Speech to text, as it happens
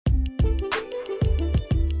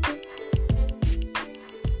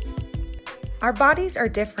Our bodies are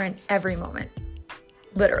different every moment,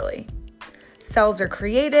 literally. Cells are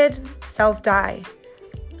created, cells die.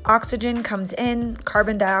 Oxygen comes in,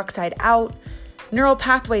 carbon dioxide out, neural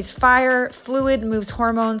pathways fire, fluid moves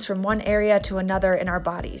hormones from one area to another in our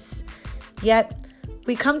bodies. Yet,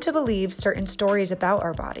 we come to believe certain stories about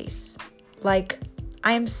our bodies, like,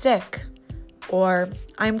 I am sick, or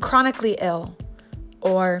I am chronically ill,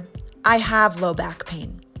 or I have low back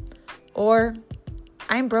pain, or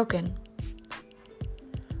I'm broken.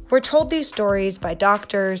 We're told these stories by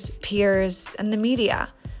doctors, peers, and the media,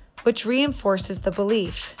 which reinforces the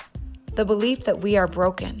belief that we are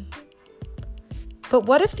broken. But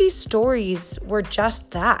what if these stories were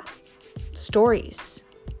just that, stories?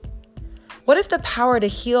 What if the power to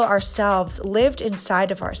heal ourselves lived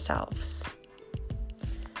inside of ourselves?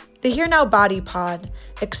 The Here Now Body Pod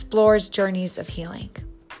explores journeys of healing.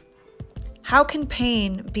 How can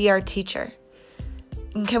pain be our teacher?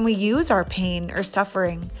 And can we use our pain or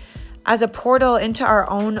suffering as a portal into our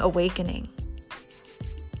own awakening?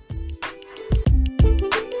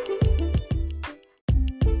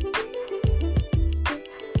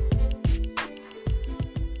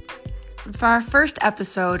 For our first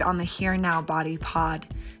episode on the Here Now Body Pod,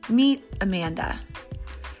 meet Amanda.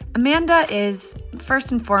 Amanda is,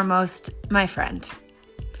 first and foremost, my friend.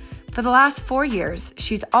 For the last 4 years,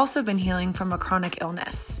 she's also been healing from a chronic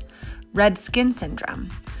illness, red skin syndrome,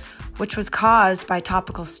 which was caused by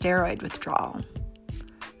topical steroid withdrawal.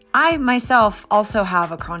 I myself also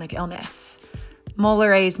have a chronic illness,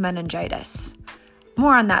 Mollaret's meningitis.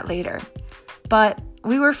 More on that later. But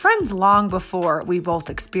we were friends long before we both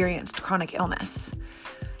experienced chronic illness.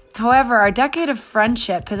 However, our decade of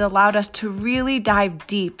friendship has allowed us to really dive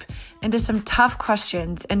deep into some tough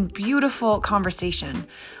questions and beautiful conversation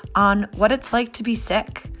on what it's like to be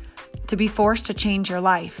sick, to be forced to change your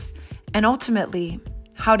life, and ultimately,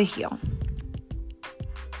 how to heal.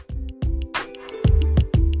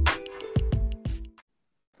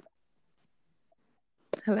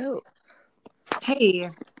 Hello. Hey.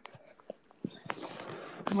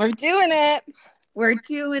 We're doing it. We're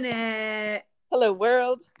doing it. Hello,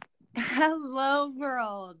 world. Hello,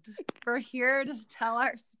 world. We're here to tell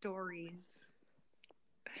our stories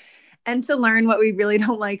and to learn what we really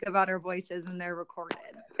don't like about our voices when they're recorded.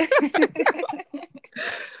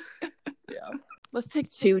 Yeah. Let's take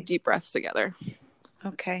 2 deep breaths together.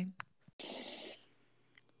 Okay.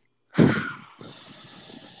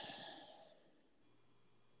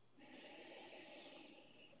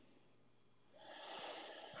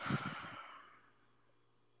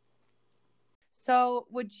 So,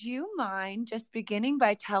 would you mind just beginning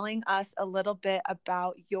by telling us a little bit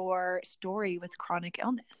about your story with chronic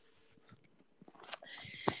illness?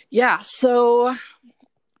 Yeah, so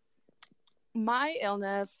my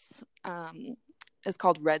illness is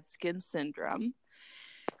called red skin syndrome.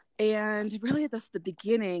 And really the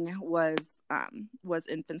beginning was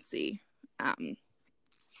infancy.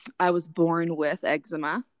 I was born with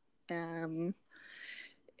eczema.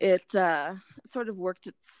 It sort of worked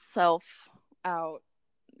itself out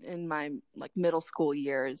in my middle school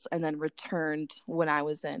years, and then returned when I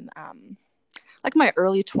was in my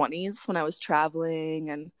early 20s, when I was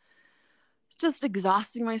traveling and just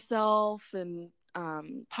exhausting myself and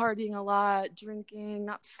partying a lot, drinking,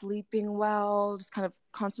 not sleeping well, just kind of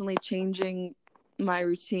constantly changing my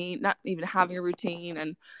routine, not even having a routine,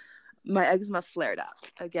 and my eczema flared up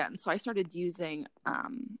again. So I started using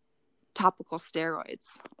topical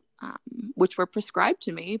steroids, which were prescribed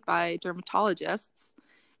to me by dermatologists,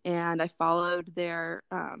 and I followed the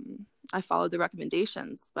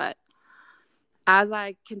recommendations. But as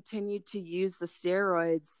I continued to use the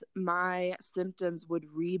steroids, my symptoms would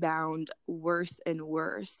rebound worse and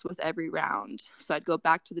worse with every round. So I'd go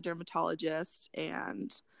back to the dermatologist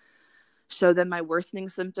and show them my worsening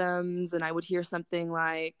symptoms, and I would hear something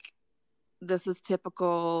like, "This is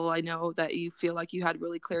typical. I know that you feel like you had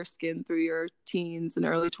really clear skin through your teens and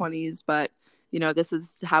early 20s, but this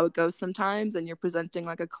is how it goes sometimes, and you're presenting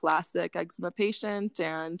like a classic eczema patient,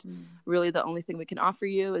 and really the only thing we can offer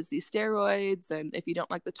you is these steroids, and if you don't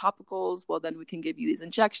like the topicals, well, then we can give you these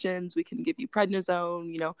injections, we can give you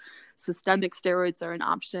prednisone, systemic steroids are an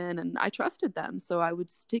option." And I trusted them, so I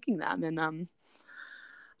was taking them, and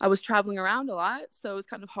I was traveling around a lot, so it was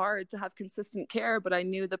kind of hard to have consistent care, but I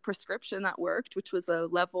knew the prescription that worked, which was a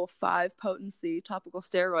level 5 potency topical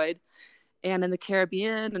steroid. And in the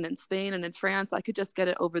Caribbean and in Spain and in France, I could just get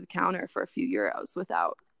it over the counter for a few euros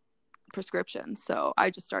without prescription. So I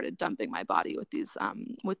just started dumping my body with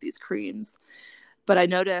these creams. But I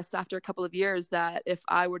noticed after a couple of years that if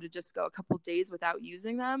I were to just go a couple of days without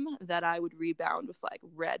using them, that I would rebound with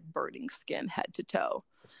red burning skin head to toe.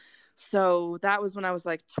 So that was when I was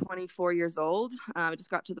like 24 years old. I just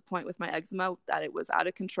got to the point with my eczema that it was out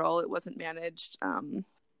of control. It wasn't managed.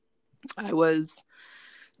 I was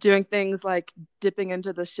doing things like dipping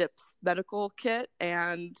into the ship's medical kit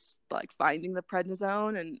and like finding the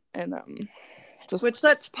prednisone and just. Which,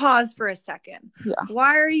 let's pause for a second. Yeah.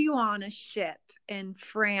 Why are you on a ship in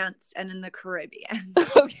France and in the Caribbean?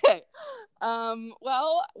 Okay.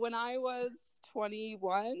 Well, when I was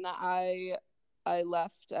 21, I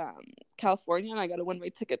left California and I got a one-way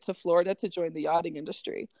ticket to Florida to join the yachting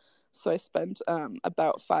industry. So I spent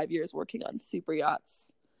about 5 years working on super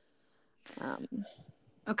yachts.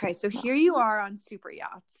 Okay, so here you are on super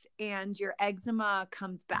yachts and your eczema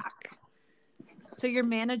comes back. So you're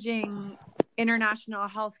managing international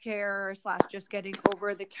healthcare / just getting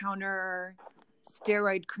over-the-counter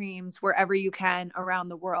steroid creams wherever you can around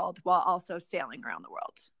the world while also sailing around the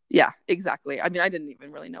world. Yeah, exactly. I mean, I didn't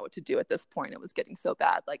even really know what to do at this point. It was getting so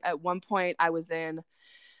bad. Like at one point I was in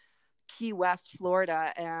Key West,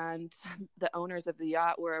 Florida, and the owners of the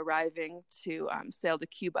yacht were arriving to sail to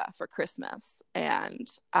Cuba for Christmas. And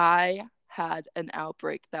I had an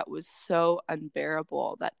outbreak that was so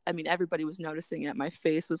unbearable that, I mean, everybody was noticing it. My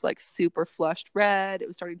face was like super flushed red. It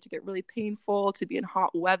was starting to get really painful to be in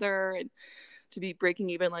hot weather and to be breaking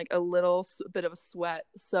even like a little bit of a sweat.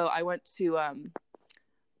 So I went to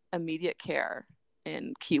immediate care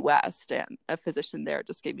in Key West, and a physician there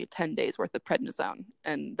just gave me 10 days worth of prednisone,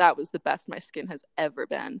 and that was the best my skin has ever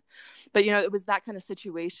been. But you know, it was that kind of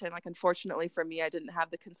situation. Like, unfortunately for me, I didn't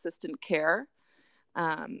have the consistent care,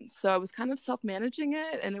 so I was kind of self-managing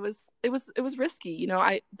it, and it was risky. You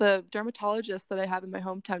know, the dermatologist that I have in my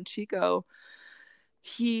hometown, Chico,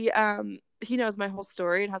 he knows my whole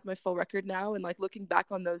story and has my full record now. And like looking back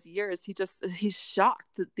on those years, he's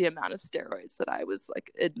shocked at the amount of steroids that I was like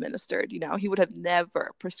administered. You know, he would have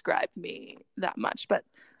never prescribed me that much. But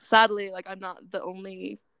sadly, like, I'm not the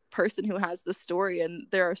only person who has this story, and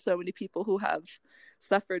there are so many people who have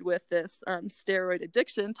suffered with this steroid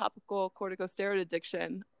addiction, topical corticosteroid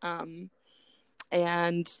addiction.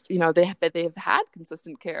 And you know, they've had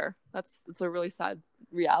consistent care. That's a really sad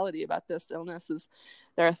reality about this illness, is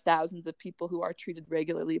there are thousands of people who are treated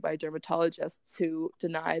regularly by dermatologists who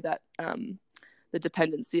deny that the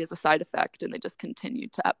dependency is a side effect, and they just continue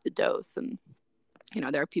to up the dose. And you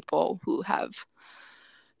know, there are people who have,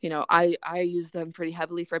 you know, I use them pretty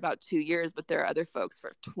heavily for about 2 years, but there are other folks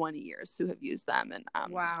for 20 years who have used them and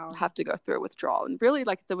wow, have to go through a withdrawal. And really,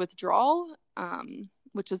 like, the withdrawal,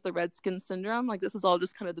 which is the red skin syndrome, like, this is all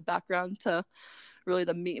just kind of the background to really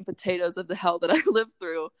the meat and potatoes of the hell that I lived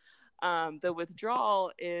through. The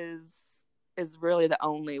withdrawal is really the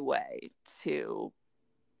only way to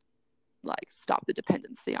like stop the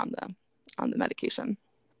dependency on the medication.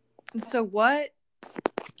 So what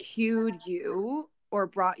cued you or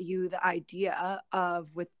brought you the idea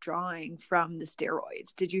of withdrawing from the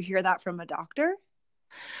steroids? Did you hear that from a doctor?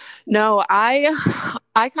 No, I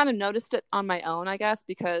kind of noticed it on my own, I guess,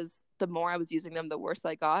 because the more I was using them, the worse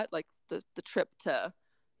I got. Like the trip to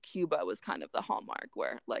Cuba was kind of the hallmark,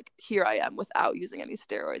 where like, here I am without using any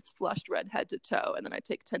steroids, flushed red head to toe, and then I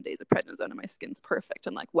take 10 days of prednisone and my skin's perfect.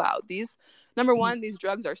 And like, wow, number one, these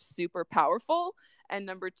drugs are super powerful, and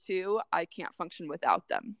number two, I can't function without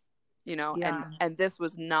them, you know. Yeah. And this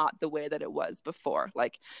was not the way that it was before.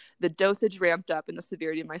 Like, the dosage ramped up and the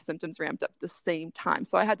severity of my symptoms ramped up at the same time,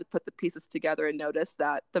 so I had to put the pieces together and notice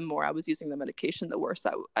that the more I was using the medication, the worse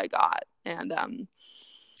I got. And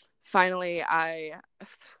finally,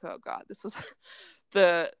 oh God, this was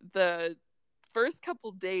the first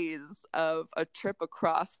couple days of a trip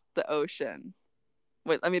across the ocean.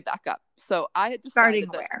 Wait, let me back up. So I had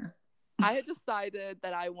decided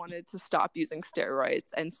that I wanted to stop using steroids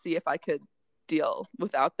and see if I could deal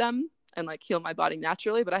without them and like heal my body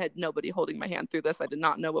naturally. But I had nobody holding my hand through this. I did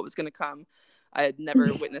not know what was going to come. I had never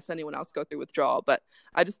witnessed anyone else go through withdrawal, but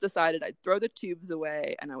I just decided I'd throw the tubes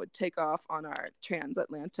away and I would take off on our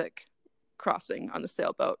transatlantic crossing on the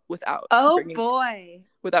sailboat without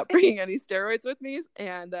bringing any steroids with me.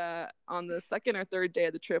 And on the second or third day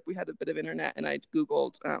of the trip, we had a bit of internet, and I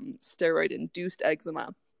Googled steroid-induced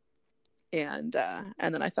eczema. And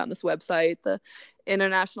then I found this website, the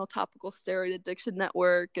International Topical Steroid Addiction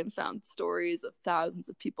Network, and found stories of thousands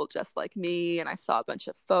of people just like me. And I saw a bunch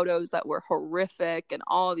of photos that were horrific and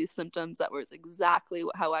all these symptoms that was exactly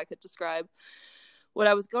how I could describe what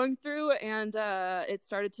I was going through. And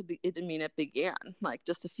it began like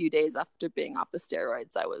just a few days after being off the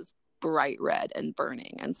steroids. I was bright red and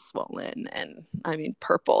burning and swollen, and I mean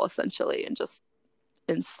purple essentially, and just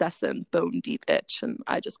incessant bone deep itch. And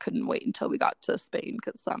I just couldn't wait until we got to Spain,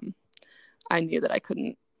 because I knew that I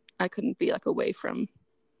couldn't be like away from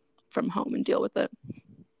from home and deal with it.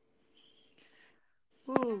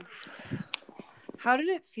 Oof. How did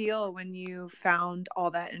it feel when you found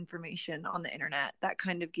all that information on the internet that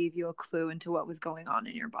kind of gave you a clue into what was going on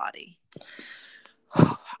in your body?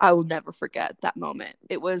 I will never forget that moment.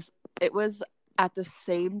 It was at the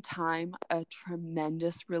same time a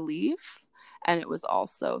tremendous relief, and it was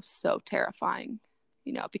also so terrifying,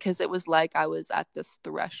 you know, because it was like I was at this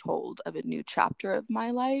threshold of a new chapter of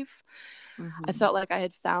my life. Mm-hmm. I felt like I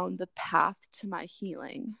had found the path to my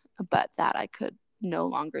healing, but that I could no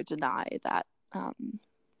longer deny that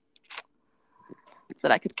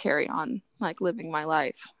that I could carry on like living my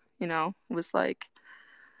life, you know. It was like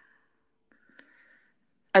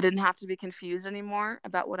I didn't have to be confused anymore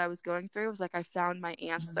about what I was going through. It was like I found my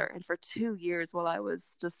answer. And for 2 years, while I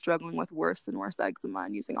was just struggling with worse and worse eczema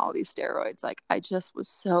and using all these steroids, like I just was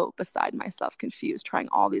so beside myself, confused, trying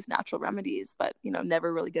all these natural remedies, but, you know,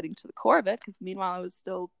 never really getting to the core of it, because meanwhile I was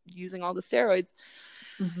still using all the steroids.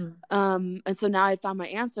 Mm-hmm. And so now I found my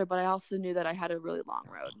answer, but I also knew that I had a really long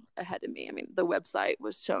road ahead of me. I mean, the website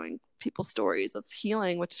was showing people stories of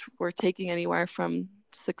healing, which were taking anywhere from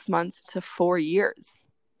 6 months to 4 years.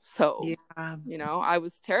 So, yeah. You know, I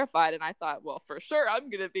was terrified, and I thought, well, for sure, I'm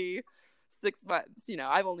going to be 6 months. You know,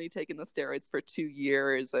 I've only taken the steroids for 2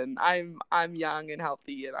 years, and I'm young and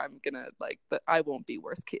healthy, and I'm going to I won't be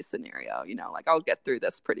worst case scenario, you know, like I'll get through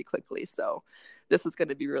this pretty quickly. So this is going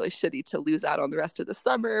to be really shitty to lose out on the rest of the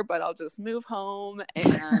summer, but I'll just move home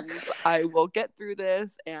and I will get through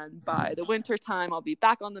this. And by the winter time, I'll be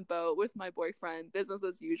back on the boat with my boyfriend, business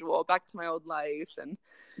as usual, back to my old life. And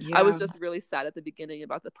yeah. I was just really sad at the beginning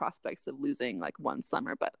about the prospects of losing like one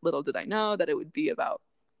summer, but little did I know that it would be about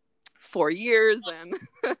 4 years.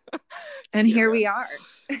 And here we are.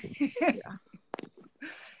 Yeah.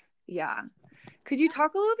 Yeah. Could you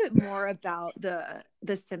talk a little bit more about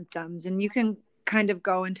the symptoms? And you can kind of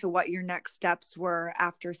go into what your next steps were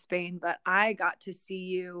after Spain, but I got to see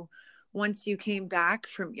you once you came back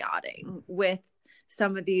from yachting with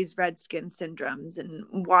some of these red skin syndromes, and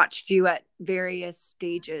watched you at various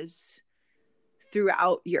stages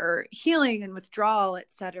throughout your healing and withdrawal,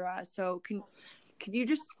 etc. So could you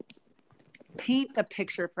just paint a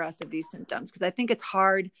picture for us of these symptoms? Because I think it's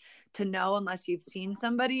hard to know unless you've seen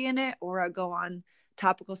somebody in it, or go on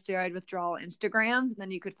topical steroid withdrawal Instagrams, and then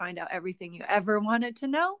you could find out everything you ever wanted to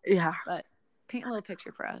know. Yeah. But paint a little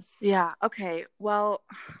picture for us. Yeah. Okay. Well,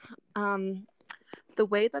 the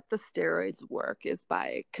way that the steroids work is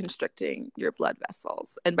by constricting your blood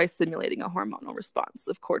vessels and by simulating a hormonal response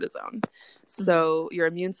of cortisone. So your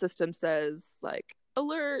immune system says, like,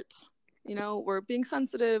 alert, you know, we're being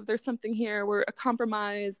sensitive, there's something here, we're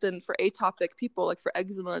compromised. And for atopic people, like for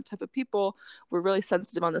eczema type of people, we're really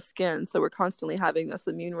sensitive on the skin, so we're constantly having this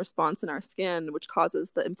immune response in our skin, which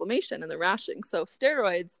causes the inflammation and the rashing. So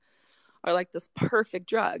steroids are like this perfect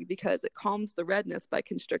drug because it calms the redness by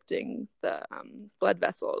constricting the blood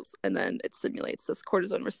vessels, and then it simulates this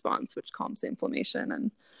cortisone response, which calms the inflammation.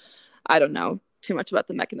 And I don't know too much about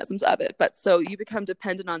the mechanisms of it, but so you become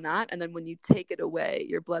dependent on that, and then when you take it away,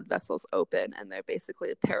 your blood vessels open, and they're basically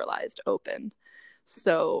paralyzed open.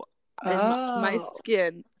 So in my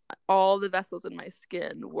skin, all the vessels in my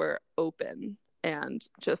skin were open and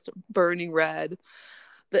just burning red.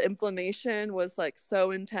 The inflammation was like so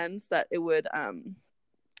intense that it would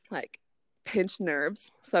like pinch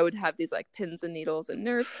nerves. So I would have these like pins and needles and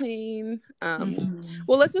nerve pain.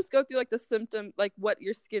 Well, let's just go through like the symptom, like what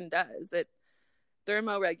your skin does. It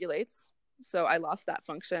thermoregulates. So I lost that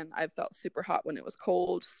function. I felt super hot when it was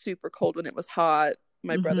cold, super cold when it was hot.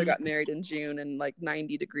 My brother got married in June in like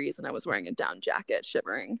 90 degrees, and I was wearing a down jacket,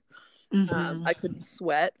 shivering. I couldn't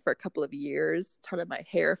sweat for a couple of years. A ton of my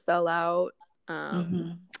hair fell out.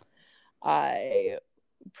 I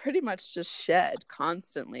pretty much just shed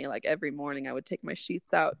constantly. Like every morning I would take my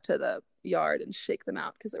sheets out to the yard and shake them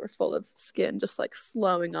out because they were full of skin, just like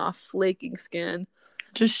slowing off, flaking skin,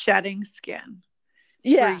 just shedding skin.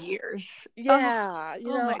 Yeah. For years. Yeah. You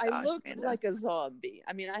know, I looked like a zombie.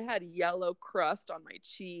 I mean, I had yellow crust on my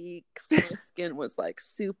cheeks. My skin was like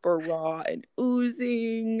super raw and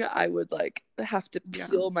oozing. I would like have to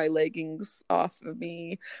peel my leggings off of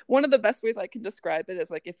me. One of the best ways I can describe it is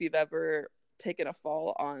like if you've ever taken a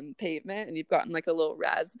fall on pavement and you've gotten like a little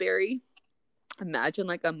raspberry. Imagine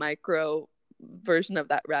like a micro version of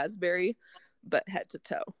that raspberry, but head to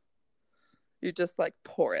toe. You're just like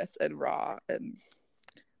porous and raw and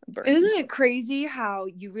burning. Isn't it crazy how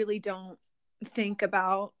you really don't think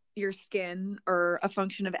about your skin or a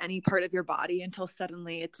function of any part of your body until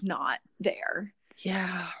suddenly it's not there?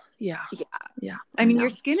 Yeah. I mean, your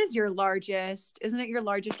skin is your largest, isn't it your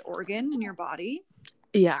largest organ in your body?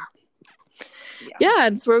 Yeah. Yeah,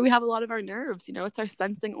 and it's where we have a lot of our nerves, you know, it's our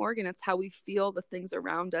sensing organ. It's how we feel the things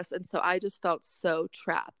around us. And so I just felt so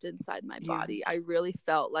trapped inside my body. I really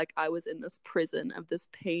felt like I was in this prison of this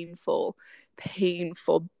painful,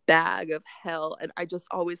 painful bag of hell. And I just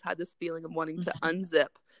always had this feeling of wanting to unzip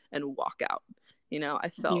and walk out. You know, I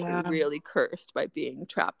felt really cursed by being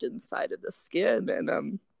trapped inside of the skin.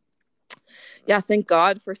 And yeah, thank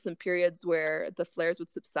God for some periods where the flares would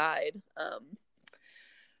subside.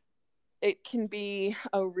 It can be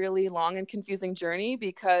a really long and confusing journey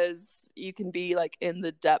because you can be like in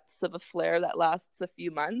the depths of a flare that lasts a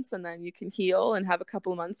few months, and then you can heal and have a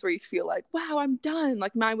couple of months where you feel like, wow, I'm done.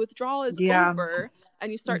 Like my withdrawal is over,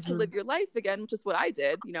 and you start to live your life again, which is what I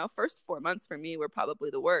did. You know, first 4 months for me were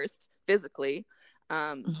probably the worst physically.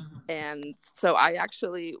 And so I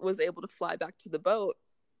actually was able to fly back to the boat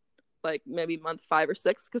like maybe month 5 or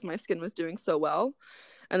 6 because my skin was doing so well.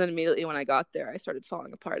 And then immediately when I got there, I started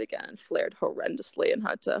falling apart again and flared horrendously and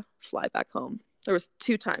had to fly back home. There was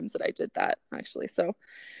 2 times that I did that, actually. So,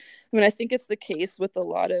 I mean, I think it's the case with a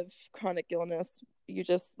lot of chronic illness. You're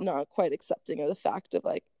just not quite accepting of the fact of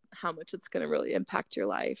like how much it's going to really impact your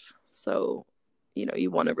life. So, you know, you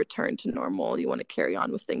want to return to normal. You want to carry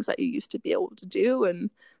on with things that you used to be able to do. And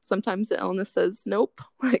sometimes the illness says, nope,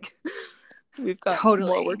 like we've got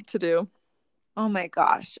more work to do. Oh my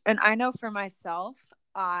gosh. And I know for myself,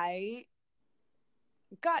 I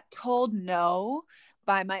got told no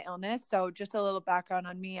by my illness. So just a little background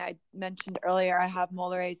on me. I mentioned earlier I have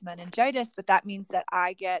Mollaret's meningitis, but that means that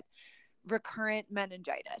I get recurrent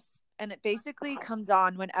meningitis. And it basically comes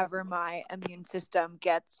on whenever my immune system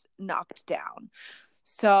gets knocked down.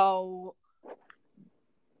 So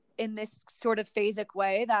in this sort of phasic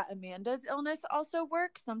way that Amanda's illness also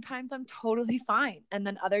works, sometimes I'm totally fine. And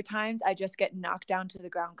then other times I just get knocked down to the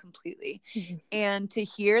ground completely. And to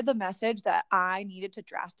hear the message that I needed to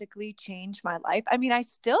drastically change my life, I mean, I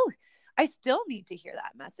still need to hear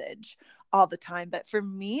that message all the time. But for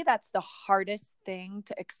me, that's the hardest thing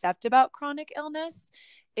to accept about chronic illness,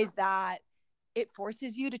 is that it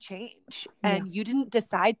forces you to change and you didn't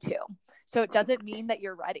decide to. So it doesn't mean that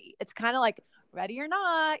you're ready. It's kind of like, ready or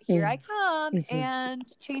not, here I come, and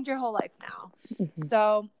change your whole life now.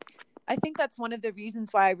 So I think that's one of the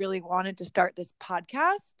reasons why I really wanted to start this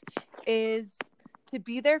podcast, is to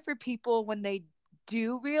be there for people when they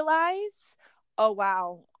do realize, oh,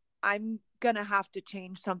 wow, I'm going to have to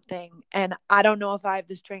change something. And I don't know if I have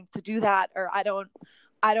the strength to do that, or I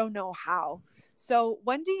don't know how. So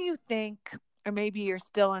when do you think, or maybe you're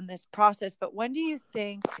still in this process, but when do you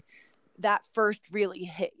think that first really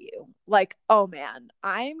hit you? Like, oh man,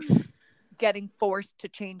 I'm getting forced to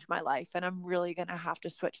change my life and I'm really going to have to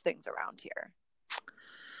switch things around here.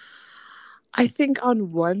 I think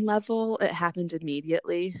on one level, it happened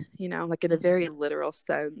immediately, you know, like in a very literal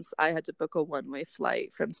sense. I had to book a one-way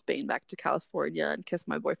flight from Spain back to California and kiss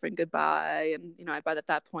my boyfriend goodbye. And, you know, by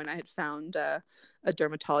that point, I had found a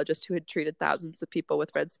dermatologist who had treated thousands of people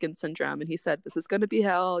with red skin syndrome. And he said, this is going to be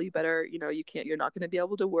hell. You better, you know, you're not going to be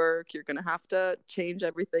able to work. You're going to have to change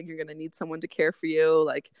everything. You're going to need someone to care for you.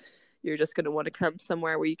 Like, you're just going to want to come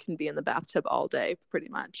somewhere where you can be in the bathtub all day, pretty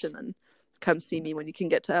much. And then come see me when you can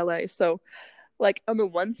get to LA. So like on the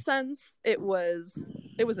one sense, it was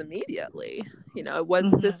immediately, you know,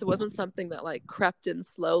 this wasn't something that like crept in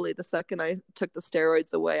slowly. The second I took the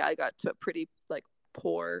steroids away, I got to a pretty like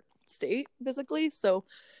poor state physically. So,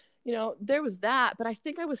 you know, there was that, but I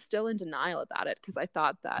think I was still in denial about it because I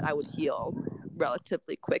thought that I would heal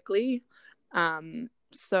relatively quickly.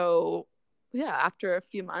 So yeah, after a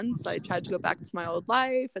few months, I tried to go back to my old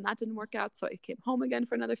life and that didn't work out. So I came home again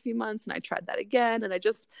for another few months and I tried that again. And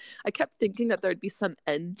I kept thinking that there'd be some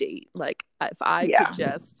end date. Like if I could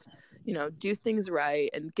just, you know, do things right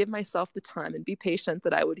and give myself the time and be patient,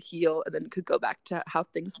 that I would heal and then could go back to how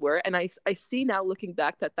things were. And I see now looking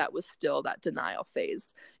back that was still that denial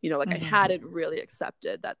phase, you know, like I hadn't really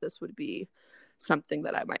accepted that this would be something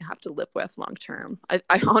that I might have to live with long term. I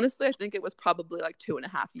honestly, I think it was probably like 2.5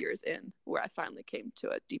 years in where I finally came to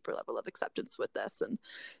a deeper level of acceptance with this and,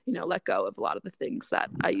 you know, let go of a lot of the things that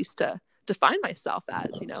I used to define myself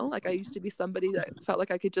as, you know, like I used to be somebody that felt like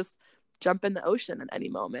I could just jump in the ocean at any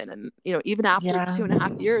moment. And, you know, even after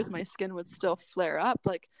 2.5 years, my skin would still flare up,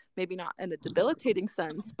 like maybe not in a debilitating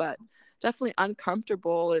sense, but definitely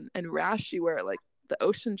uncomfortable and rashy where like the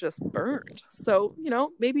ocean just burned. So, you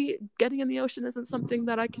know, maybe getting in the ocean isn't something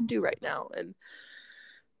that I can do right now. And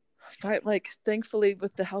thankfully,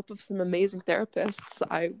 with the help of some amazing therapists,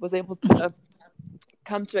 I was able to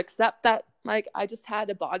come to accept that like I just had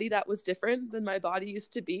a body that was different than my body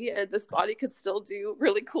used to be, and this body could still do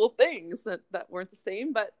really cool things that weren't the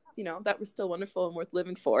same, but that were still wonderful and worth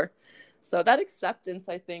living for. So that acceptance,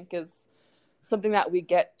 I think, is something that we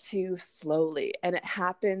get to slowly, and it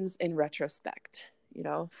happens in retrospect,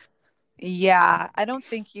 Yeah, I don't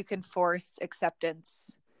think you can force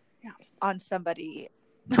acceptance Yeah. on somebody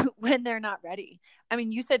when they're not ready. I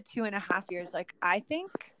mean, you said 2.5 years. Like, I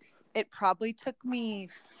think it probably took me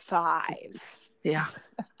 5. Yeah.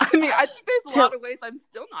 I mean, I think there's a lot of ways I'm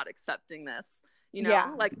still not accepting this,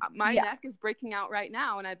 Yeah. like my neck is breaking out right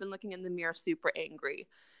now, and I've been looking in the mirror super angry,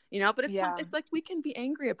 but it's like, we can be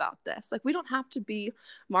angry about this. Like, we don't have to be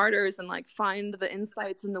martyrs and like find the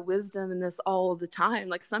insights and the wisdom in this all the time.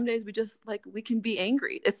 Like, some days we just like, we can be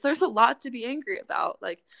angry. There's a lot to be angry about.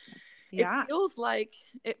 Like, it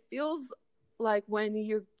feels like when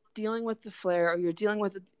you're dealing with the flare, or you're dealing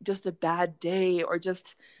with just a bad day, or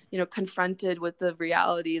just confronted with the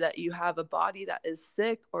reality that you have a body that is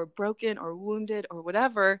sick or broken or wounded or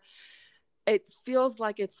whatever, it feels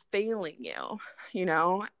like it's failing you,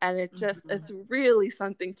 and it just, it's really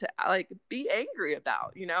something to like be angry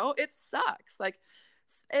about, it sucks. Like,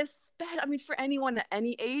 I mean, for anyone at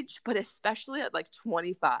any age, but especially at like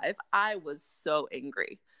 25, I was so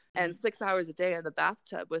angry. And 6 hours a day in the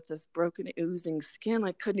bathtub with this broken, oozing skin,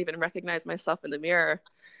 I couldn't even recognize myself in the mirror.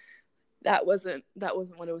 That wasn't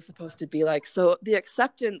what it was supposed to be like. So the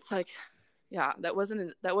acceptance, like, yeah, that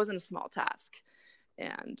wasn't a small task.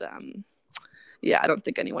 And I don't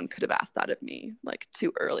think anyone could have asked that of me like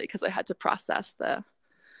too early, because I had to process the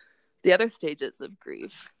other stages of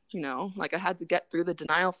grief. Like, I had to get through the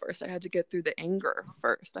denial first. I had to get through the anger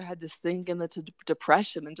first. I had to sink in the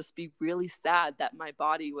depression and just be really sad that my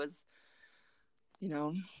body was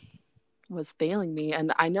failing me.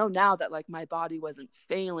 And I know now that like my body wasn't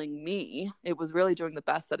failing me. It was really doing the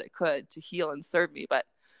best that it could to heal and serve me, but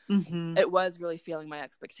it was really failing my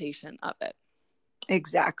expectation of it.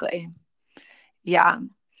 Exactly. Yeah.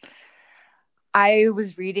 I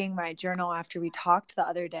was reading my journal after we talked the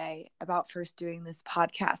other day about first doing this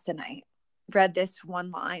podcast, and I read this one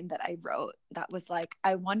line that I wrote that was like,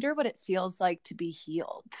 I wonder what it feels like to be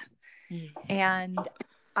healed. And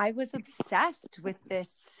I was obsessed with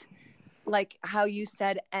this, like how you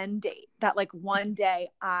said, end date, that like one day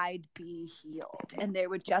I'd be healed, and there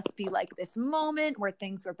would just be like this moment where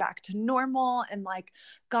things were back to normal, and like,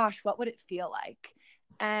 gosh, what would it feel like?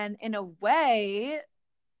 And in a way,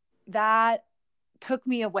 that took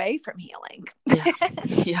me away from healing.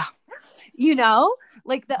 Yeah.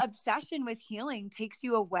 Like the obsession with healing takes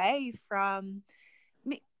you away from,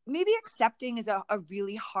 maybe accepting is a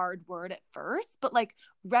really hard word at first, but like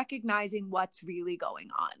recognizing what's really going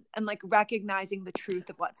on, and like recognizing the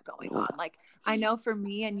truth of what's going on. Like, I know for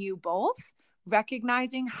me and you both,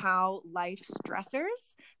 recognizing how life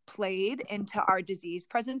stressors played into our disease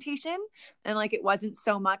presentation, and like, it wasn't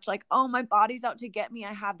so much like, oh, my body's out to get me,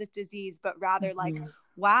 I have this disease, but rather like,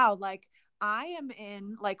 wow, like I am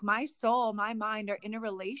in, like, my soul, my mind are in a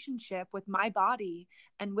relationship with my body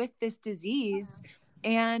and with this disease,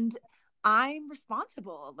 and I'm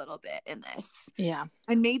responsible a little bit in this. Yeah.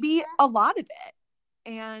 And maybe a lot of it.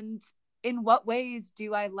 And in what ways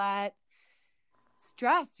do I let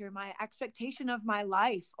stress or my expectation of my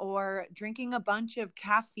life, or drinking a bunch of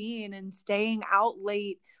caffeine and staying out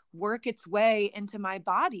late, work its way into my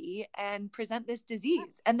body and present this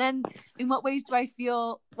disease? And then in what ways do I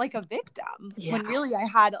feel like a victim when really I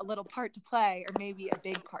had a little part to play, or maybe a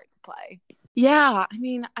big part to play? Yeah. I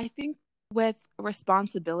mean, I think with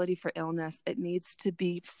responsibility for illness, it needs to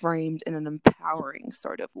be framed in an empowering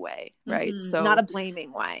sort of way, right? So not a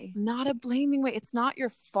blaming way. It's not your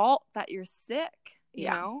fault that you're sick, you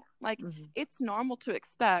know? Like, it's normal to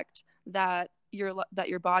expect that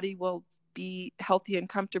your body will be healthy and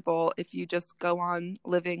comfortable if you just go on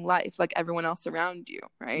living life like everyone else around you,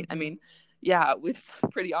 right? I mean, yeah, it's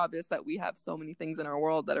pretty obvious that we have so many things in our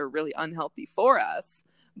world that are really unhealthy for us,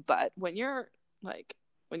 but when you're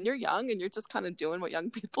young and you're just kind of doing what young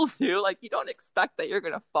people do, like, you don't expect that you're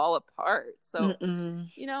going to fall apart. So,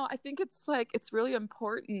 I think it's really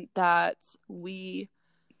important that we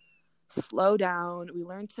slow down. We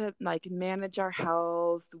learn to like manage our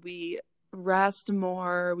health. We rest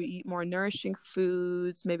more. We eat more nourishing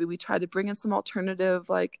foods. Maybe we try to bring in some alternative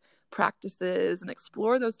like practices and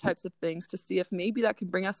explore those types of things to see if maybe that can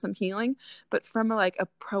bring us some healing, but from a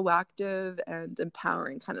proactive and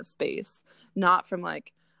empowering kind of space, not from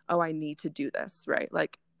like, oh, I need to do this, right?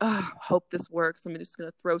 Like, oh, hope this works. I'm just going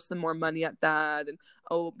to throw some more money at that. And,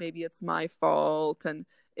 oh, maybe it's my fault. And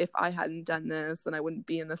if I hadn't done this, then I wouldn't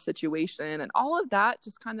be in this situation. And all of that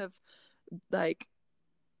just kind of like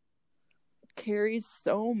carries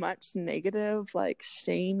so much negative, like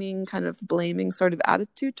shaming, kind of blaming sort of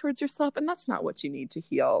attitude towards yourself. And that's not what you need to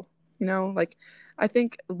heal. You know, like I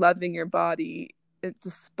think loving your body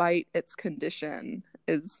despite its condition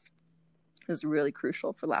is really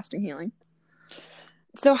crucial for lasting healing.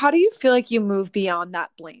 So how do you feel like you move beyond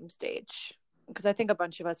that blame stage? Because I think a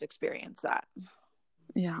bunch of us experience that.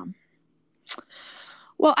 Yeah.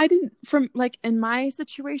 Well, I didn't, from like in my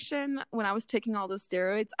situation, when I was taking all those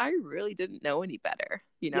steroids, I really didn't know any better,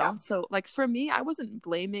 you know? Yeah. So like for me, I wasn't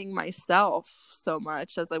blaming myself so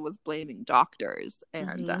much as I was blaming doctors.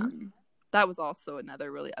 And that was also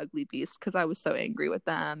another really ugly beast because I was so angry with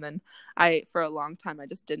them. And for a long time, I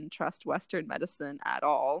just didn't trust Western medicine at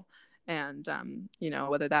all. And, you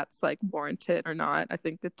know, whether that's like warranted or not, I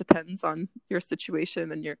think it depends on your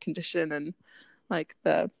situation and your condition and like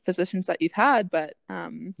the physicians that you've had. But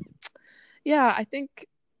yeah, I think,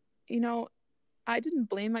 you know, I didn't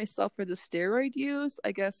blame myself for the steroid use.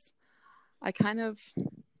 I guess I found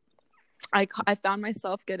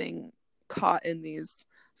myself getting caught in these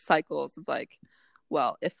cycles of like,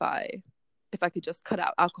 well, if I could just cut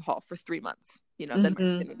out alcohol for 3 months, you know, then my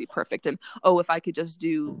skin would be perfect. And if I could just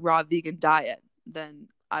do raw vegan diet, then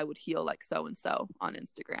I would heal like so-and-so on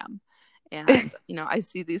Instagram. And, you know, I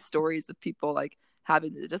see these stories of people like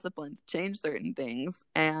having the discipline to change certain things.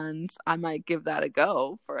 And I might give that a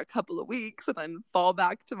go for a couple of weeks and then fall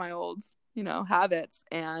back to my old, you know, habits.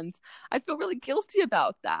 And I feel really guilty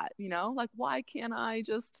about that, you know, like, why can't I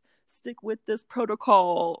just stick with this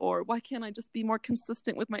protocol? Or why can't I just be more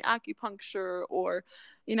consistent with my acupuncture? Or,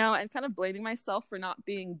 you know, and kind of blaming myself for not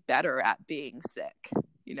being better at being sick,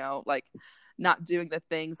 you know, like not doing the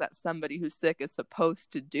things that somebody who's sick is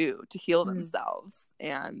supposed to do to heal themselves.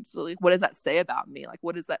 And really, what does that say about me? Like,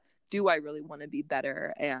 what is that? Do I really want to be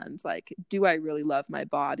better? And like, do I really love my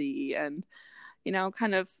body? And, you know,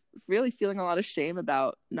 kind of really feeling a lot of shame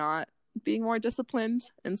about not being more disciplined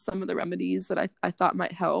in some of the remedies that I thought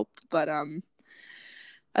might help. But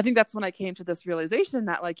I think that's when I came to this realization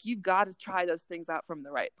that like, you've got to try those things out from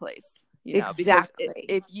the right place. You know, exactly. Because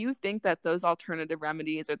if you think that those alternative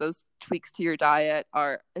remedies or those tweaks to your diet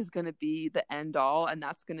is going to be the end all and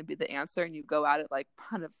that's going to be the answer, and you go at it like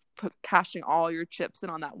kind of cashing all your chips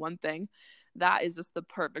in on that one thing, that is just the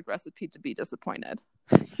perfect recipe to be disappointed.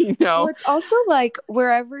 You know, well, it's also like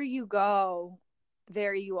wherever you go,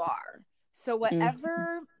 there you are. So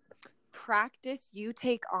whatever practice you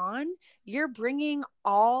take on, you're bringing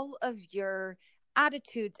all of your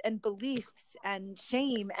attitudes and beliefs and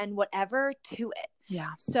shame and whatever to it. Yeah.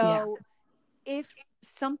 So if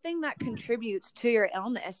something that contributes to your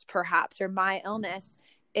illness, perhaps, or my illness,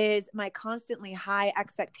 is my constantly high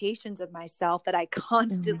expectations of myself that I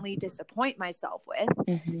constantly disappoint myself with,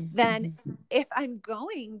 then if I'm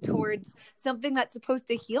going towards something that's supposed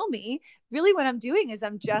to heal me, really what I'm doing is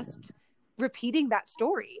I'm just repeating that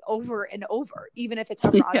story over and over, even if it's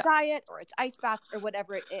a raw diet or it's ice baths or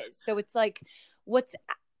whatever it is. So it's like,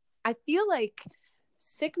 I feel like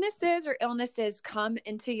sicknesses or illnesses come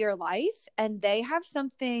into your life and they have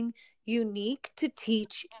something unique to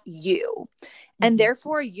teach you. And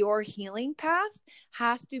therefore your healing path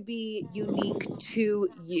has to be unique to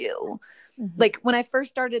you. Like when I first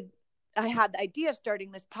started, I had the idea of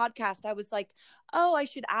starting this podcast. I was like, oh, I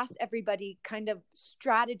should ask everybody kind of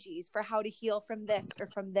strategies for how to heal from this or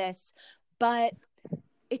from this. But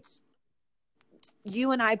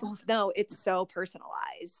you and I both know it's so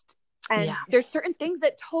personalized. And there's certain things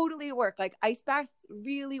that totally work. Like ice baths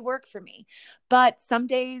really work for me. But some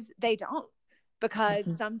days they don't. Because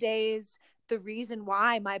some days the reason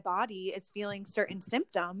why my body is feeling certain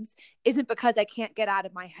symptoms isn't because I can't get out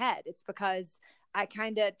of my head. It's because I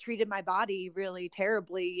kind of treated my body really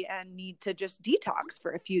terribly and need to just detox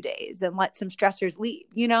for a few days and let some stressors leave,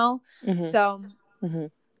 you know? So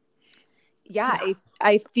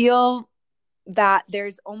I feel that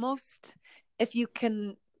there's almost, if you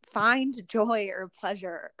can find joy or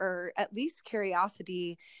pleasure or at least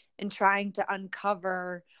curiosity in trying to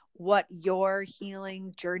uncover what your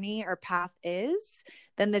healing journey or path is,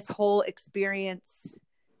 then this whole experience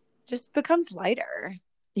just becomes lighter.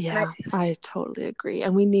 Yeah, I totally agree.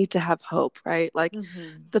 And we need to have hope, right? Like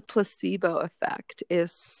the placebo effect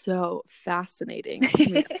is so fascinating. I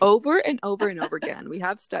mean, over and over and over again, we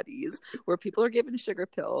have studies where people are given sugar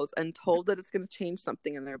pills and told that it's going to change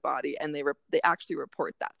something in their body, and they actually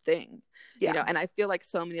report that thing. You know, and I feel like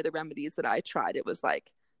so many of the remedies that I tried, it was like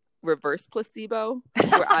reverse placebo,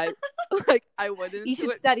 where I went into it. You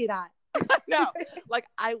should study that. No, like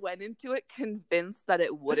I went into it convinced that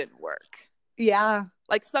it wouldn't work. Yeah.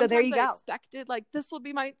 Like So there sometimes you I go. expected like this will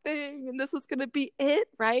be my thing and this was going to be it,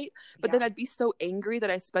 right? But then I'd be so angry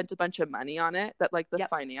that I spent a bunch of money on it that like the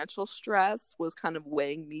financial stress was kind of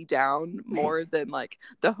weighing me down more than like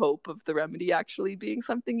the hope of the remedy actually being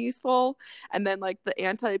something useful. And then like the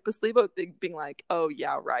anti-placebo thing being like, oh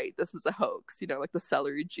yeah, right, this is a hoax, you know, like the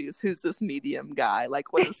celery juice, who's this medium guy,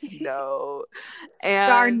 like what does he know? And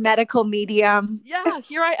darn medical medium. Yeah,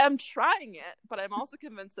 here I am trying it, but I'm also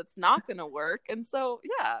convinced it's not going to work. And so,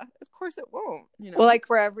 yeah, of course it won't, you know. Well, like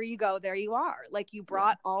wherever you go, there you are. Like you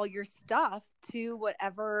brought all your stuff to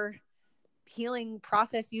whatever healing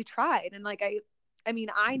process you tried. And like, I mean,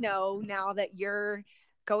 I know now that you're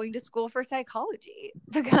going to school for psychology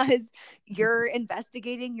because you're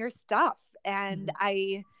investigating your stuff. And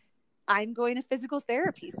I'm going to physical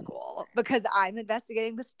therapy school because I'm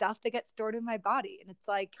investigating the stuff that gets stored in my body. And it's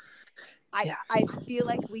like, I feel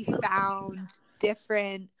like we found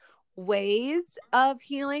different ways of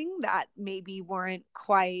healing that maybe weren't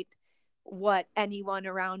quite what anyone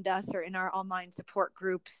around us or in our online support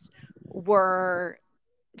groups were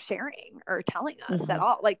sharing or telling us at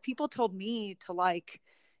all. Like people told me to like,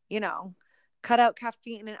 you know, cut out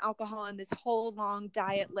caffeine and alcohol on this whole long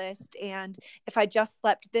diet list. And if I just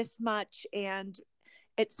slept this much and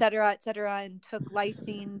et cetera, and took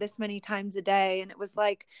lysine this many times a day. And it was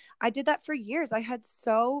like, I did that for years. I had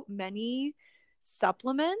so many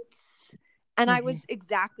supplements and I was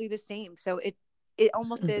exactly the same. So it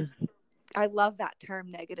almost is, I love that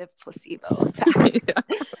term, negative placebo effect.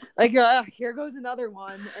 Like, here goes another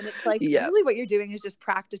one. And it's like, really what you're doing is just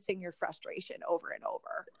practicing your frustration over and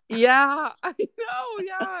over. Yeah, I know.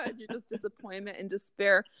 Yeah. And you're just disappointment and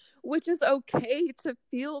despair, which is okay to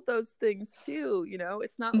feel those things too. You know,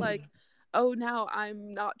 it's not like, oh, now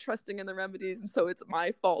I'm not trusting in the remedies. And so it's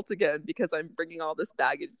my fault again, because I'm bringing all this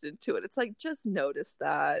baggage into it. It's like, just notice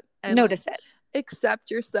that. And notice it.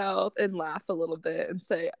 Accept yourself and laugh a little bit and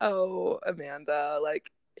say, oh, Amanda,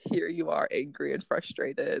 like, here you are angry and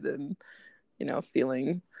frustrated and, you know,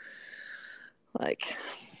 feeling like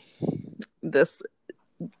this,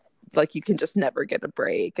 like you can just never get a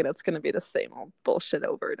break and it's going to be the same old bullshit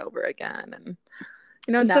over and over again. And,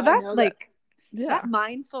 you know, so that like that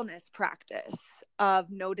mindfulness practice of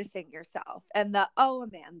noticing yourself and the, oh,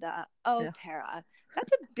 Amanda, oh, Tara,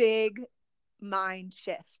 that's a big mind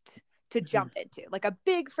shift to jump into, like a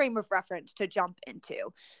big frame of reference to jump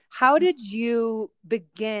into. How did you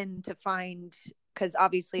begin to find, because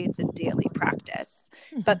obviously it's a daily practice,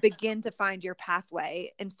 but begin to find your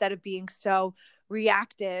pathway instead of being so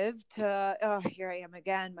reactive to, oh, here I am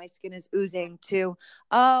again, my skin is oozing, to,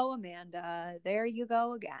 oh, Amanda, there you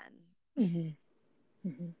go again.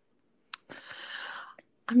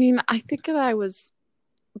 I mean, I think that I was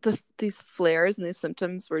these flares and these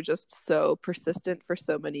symptoms were just so persistent for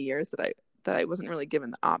so many years that I wasn't really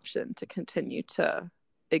given the option to continue to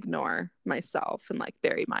ignore myself and like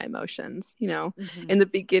bury my emotions. You know, in the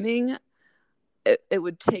beginning, it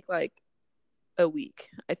would take like a week,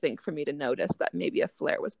 I think, for me to notice that maybe a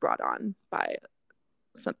flare was brought on by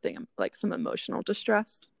something like some emotional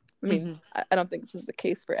distress. I mean, I don't think this is the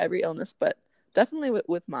case for every illness, but definitely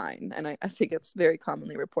with mine. And I think it's very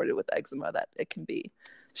commonly reported with eczema that it can be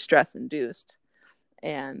stress induced,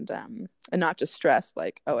 and not just stress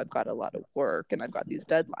like, oh, I've got a lot of work and I've got these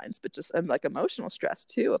deadlines, but just like emotional stress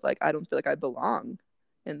too, of like, I don't feel like I belong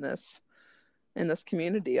in this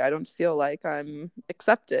community. I don't feel like I'm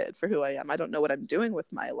accepted for who I am. I don't know what I'm doing with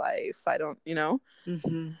my life. I don't, you know,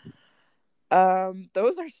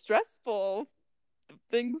 those are stressful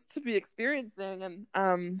things to be experiencing.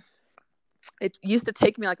 And it used to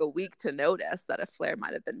take me like a week to notice that a flare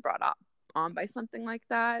might have been brought on by something like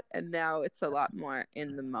that, and now it's a lot more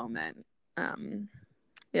in the moment.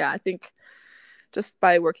 I think just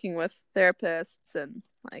by working with therapists and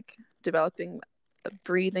like developing a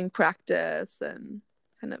breathing practice and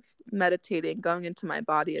kind of meditating, going into my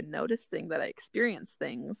body and noticing that I experience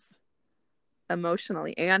things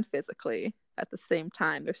emotionally and physically at the same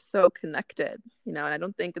time. They're so connected, you know, and I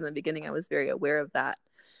don't think in the beginning I was very aware of that.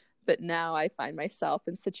 But now I find myself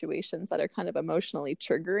in situations that are kind of emotionally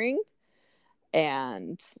triggering.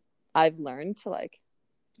 And I've learned to like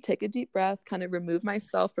take a deep breath, kind of remove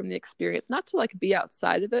myself from the experience, not to like be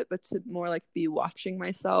outside of it, but to more like be watching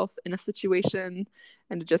myself in a situation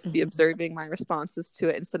and to just be observing my responses to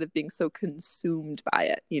it instead of being so consumed by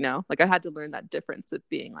it, you know? Like I had to learn that difference of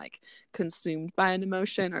being like consumed by an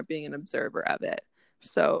emotion or being an observer of it.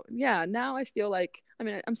 So yeah, now I feel like, I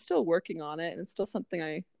mean, I'm still working on it and it's still something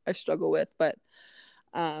I struggle with, but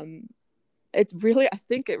it's really, I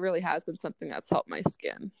think it really has been something that's helped my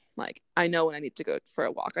skin. Like I know when I need to go for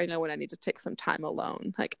a walk. I know when I need to take some time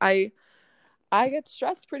alone. Like I I get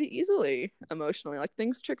stressed pretty easily emotionally. Like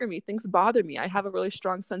things trigger me, things bother me. I have a really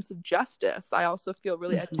strong sense of justice. I also feel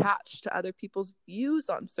really attached to other people's views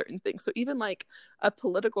on certain things. So even like a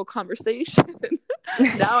political conversation,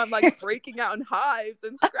 now I'm like breaking out in hives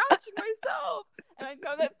and scratching myself. And I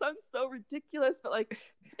know that sounds so ridiculous, but like,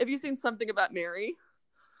 have you seen Something About Mary?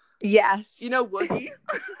 Yes. You know Woogie?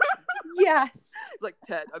 Yes. It's like,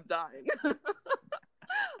 Ted, I'm dying.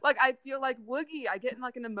 Like I feel like Woogie, I get in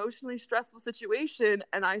like an emotionally stressful situation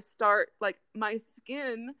and I start like my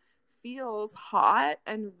skin feels hot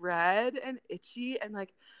and red and itchy, and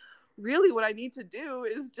like really what I need to do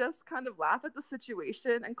is just kind of laugh at the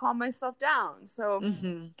situation and calm myself down. So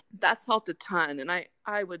that's helped a ton, and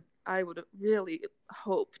I would really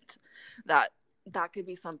hoped that that could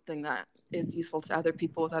be something that is useful to other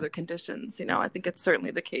people with other conditions. You know, I think it's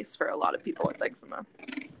certainly the case for a lot of people with eczema.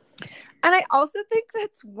 And I also think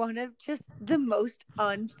that's one of just the most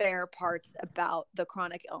unfair parts about the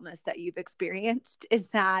chronic illness that you've experienced, is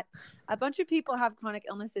that a bunch of people have chronic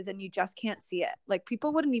illnesses and you just can't see it. Like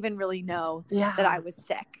people wouldn't even really know that I was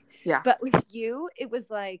sick. Yeah. But with you, it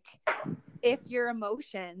was like if your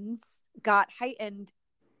emotions got heightened,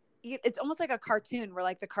 it's almost like a cartoon where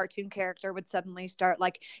like the cartoon character would suddenly start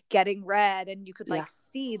like getting red and you could like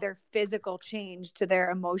see their physical change to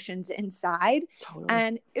their emotions inside. Totally.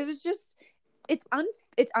 And it was just, it's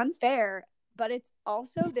unfair, but it's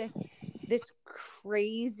also this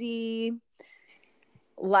crazy,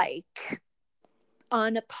 like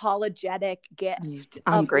unapologetic gift.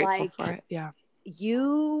 I'm of grateful like, for it. Yeah.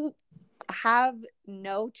 You have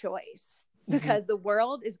no choice. Because the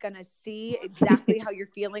world is going to see exactly how you're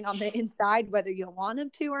feeling on the inside, whether you want them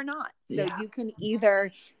to or not. So you can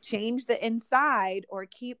either change the inside or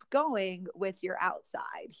keep going with your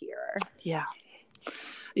outside here. Yeah.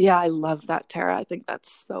 Yeah, I love that, Tara. I think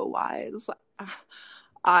that's so wise.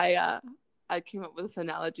 I came up with this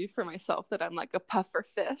analogy for myself that I'm like a puffer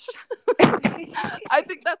fish. I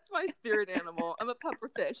think that's my spirit animal. I'm a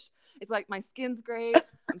puffer fish. It's like my skin's great.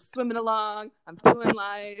 I'm swimming along. I'm doing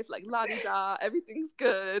life, like la-di-da. Everything's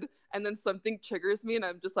good. And then something triggers me and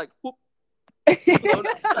I'm just like, whoop. It's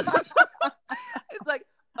like,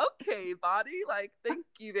 okay, body, like, thank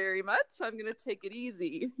you very much. I'm going to take it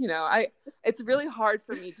easy. You know, it's really hard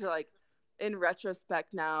for me to like, in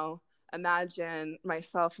retrospect now, imagine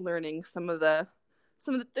myself learning some of the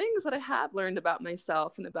things that I have learned about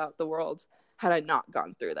myself and about the world had I not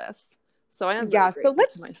gone through this. So I am very grateful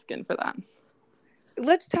to my skin for that.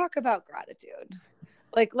 Let's talk about gratitude.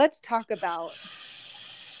 Like, let's talk about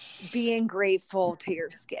being grateful to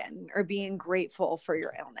your skin or being grateful for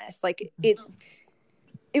your illness. Like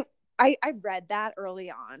I read that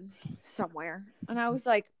early on somewhere and I was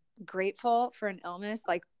like, grateful for an illness,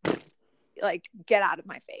 like get out of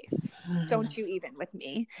my face. Don't you even with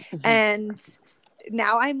me. And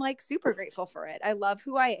now I'm like super grateful for it. I love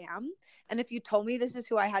who I am. And if you told me this is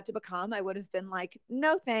who I had to become, I would have been like,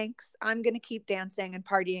 no, thanks. I'm going to keep dancing and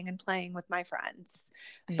partying and playing with my friends.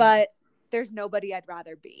 Yeah. But there's nobody I'd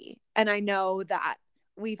rather be. And I know that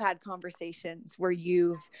we've had conversations where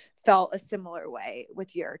you've felt a similar way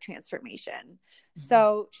with your transformation.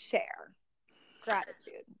 So share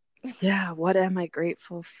gratitude. Yeah, what am I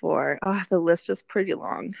grateful for? Oh, the list is pretty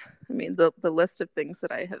long. I mean, the list of things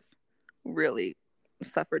that I have really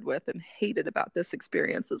suffered with and hated about this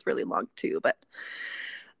experience is really long too, but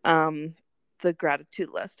the gratitude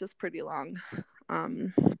list is pretty long.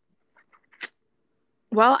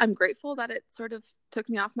 Well, I'm grateful that it sort of took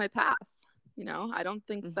me off my path. You know, I don't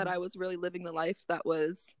think that I was really living the life that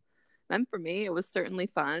was meant for me. It was certainly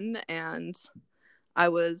fun and I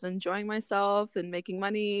was enjoying myself and making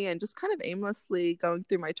money and just kind of aimlessly going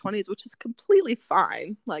through my 20s, which is completely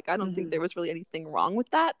fine. Like, I don't think there was really anything wrong with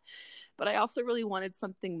that, but I also really wanted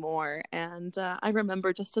something more. And I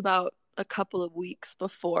remember just about a couple of weeks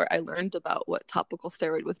before I learned about what topical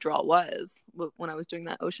steroid withdrawal was, when I was doing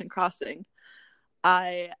that ocean crossing,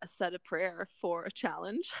 I said a prayer for a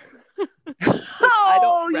challenge. I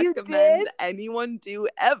don't recommend anyone do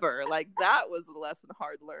ever. Like, that was a lesson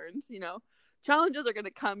hard learned, you know. Challenges are going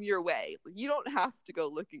to come your way. You don't have to go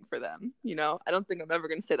looking for them. You know, I don't think I'm ever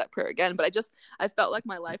going to say that prayer again, but I felt like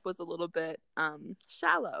my life was a little bit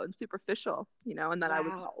shallow and superficial, you know, and that I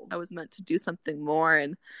was meant to do something more.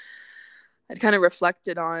 And I'd kind of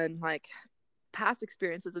reflected on like past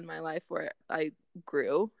experiences in my life where I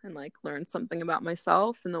grew and like learned something about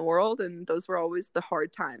myself and the world. And those were always the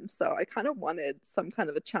hard times. So I kind of wanted some kind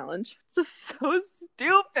of a challenge. It's just so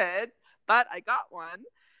stupid, but I got one.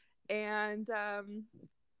 And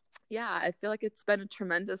yeah, I feel like it's been a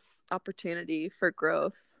tremendous opportunity for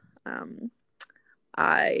growth.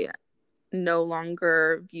 I no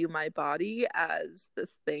longer view my body as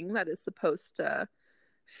this thing that is supposed to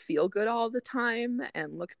feel good all the time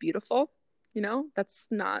and look beautiful. You know, that's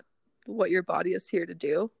not what your body is here to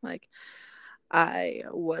do. Like, I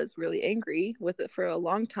was really angry with it for a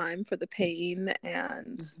long time for the pain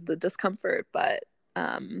and the discomfort. But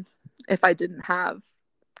if I didn't have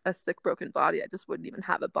a sick, broken body, I just wouldn't even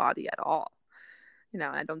have a body at all. You know,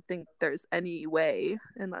 I don't think there's any way,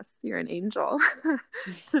 unless you're an angel,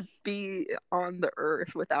 to be on the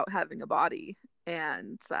earth without having a body.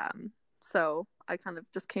 And so I kind of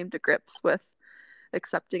just came to grips with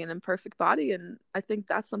accepting an imperfect body. And I think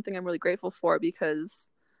that's something I'm really grateful for, because,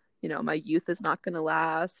 you know, my youth is not going to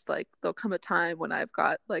last. Like, there'll come a time when I've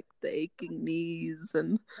got like the aching knees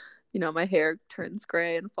and, you know, my hair turns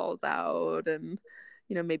gray and falls out, and,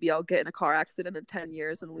 you know, maybe I'll get in a car accident in 10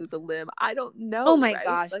 years and lose a limb. I don't know. Oh my right?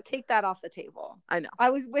 gosh, Like, take that off the table. I know. I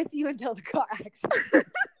was with you until the car accident.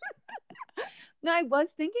 No, I was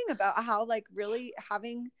thinking about how, like, really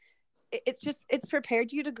having it's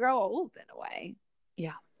prepared you to grow old in a way.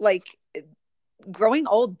 Yeah. Like, growing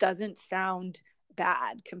old doesn't sound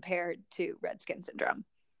bad compared to red skin syndrome.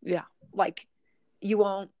 Yeah. Like, you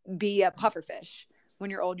won't be a pufferfish when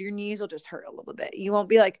you're old. Your knees will just hurt a little bit. You won't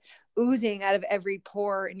be like oozing out of every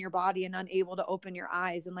pore in your body and unable to open your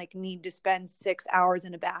eyes and like need to spend 6 hours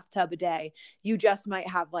in a bathtub a day. You just might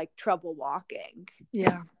have like trouble walking.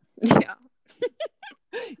 Yeah. Yeah.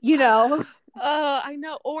 You know? I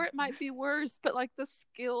know. Or it might be worse, but like the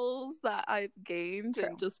skills that I've gained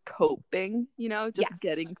and just coping, you know, just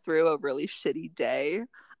getting through a really shitty day.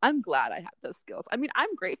 I'm glad I have those skills. I mean,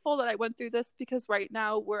 I'm grateful that I went through this, because right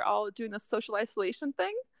now we're all doing this social isolation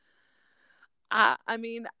thing. I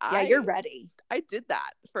mean, you're ready. I did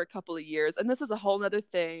that for a couple of years, and this is a whole nother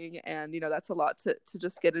thing. And, you know, that's a lot to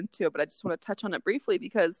just get into, but I just want to touch on it briefly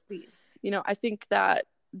because, you know, I think that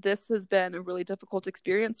this has been a really difficult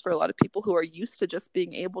experience for a lot of people who are used to just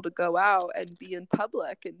being able to go out and be in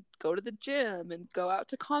public and go to the gym and go out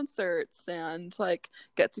to concerts and like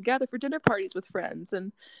get together for dinner parties with friends.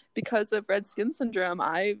 And because of red skin syndrome,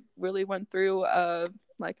 I really went through a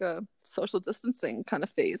social distancing kind of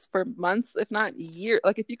phase for months, if not years.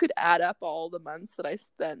 Like, if you could add up all the months that I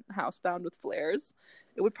spent housebound with flares,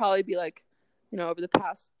 it would probably be like, you know, over the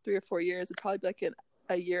past 3 or 4 years, it'd probably be like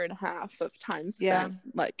a year and a half of time spent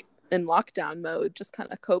like in lockdown mode, just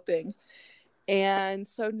kind of coping. And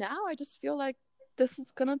so now I just feel like this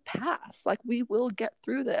is gonna pass. Like, we will get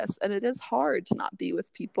through this. And it is hard to not be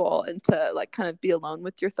with people and to like kind of be alone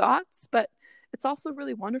with your thoughts, but it's also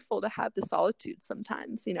really wonderful to have the solitude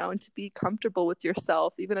sometimes, you know, and to be comfortable with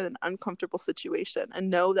yourself even in an uncomfortable situation, and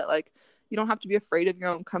know that like you don't have to be afraid of your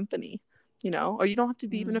own company, you know, or you don't have to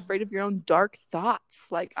be even afraid of your own dark thoughts.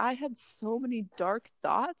 Like, I had so many dark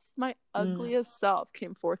thoughts. My ugliest self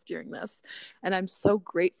came forth during this. And I'm so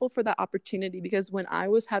grateful for that opportunity, because when I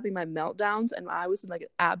was having my meltdowns and I was like an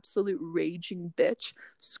absolute raging bitch,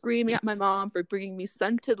 screaming at my mom for bringing me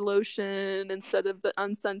scented lotion instead of the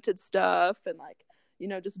unscented stuff, and like, you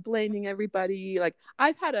know, just blaming everybody. Like,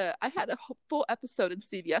 I had a full episode in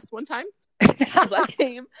CVS one time.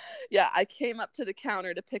 I came up to the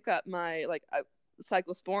counter to pick up my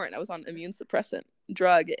cyclosporin. I was on immune suppressant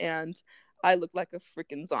drug, and I looked like a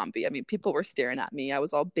freaking zombie. I mean, people were staring at me. I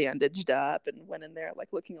was all bandaged up and went in there like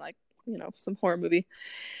looking like, you know, some horror movie.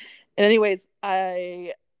 And anyways,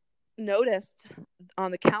 I noticed on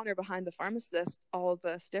the counter behind the pharmacist all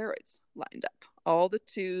the steroids lined up, all the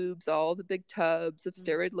tubes, all the big tubs of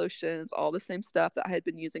steroid lotions, all the same stuff that I had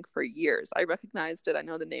been using for years. I recognized it. I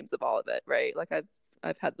know the names of all of it, right? Like,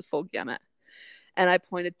 I've had the full gamut. And I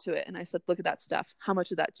pointed to it and I said, look at that stuff. How much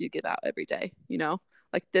of that do you give out every day? You know,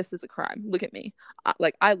 like, this is a crime. Look at me.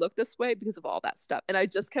 Like, I look this way because of all that stuff. And I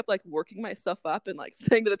just kept like working myself up and like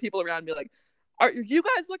saying to the people around me, like, are you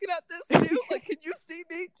guys looking at this too? Like, can you see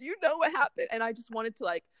me? Do you know what happened? And I just wanted to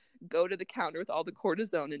like go to the counter with all the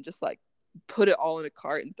cortisone and just like put it all in a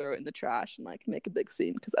cart and throw it in the trash and like make a big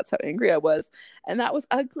scene, because that's how angry I was. And that was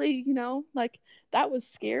ugly, you know, like, that was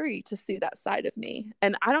scary to see that side of me.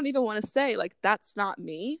 And I don't even want to say like, that's not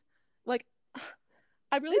me. Like,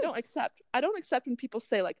 I really don't accept when people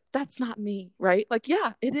say like, that's not me, right? Like,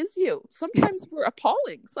 yeah, it is you. Sometimes we're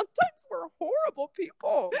appalling. Sometimes we're horrible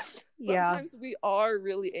people. Sometimes we are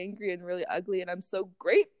really angry and really ugly. And I'm so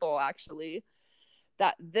grateful, actually,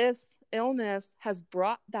 that this illness has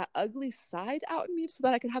brought that ugly side out in me so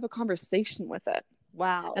that I could have a conversation with it.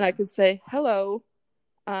 Wow. And I could say, hello,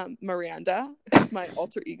 Miranda, who's my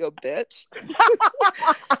alter ego bitch.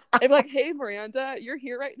 I'd be like, hey, Miranda, you're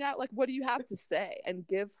here right now. Like, what do you have to say? And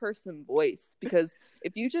give her some voice. Because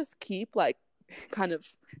if you just keep like kind of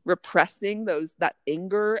repressing that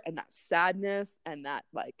anger and that sadness and that,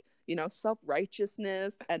 like, you know,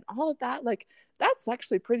 self-righteousness and all of that, like, that's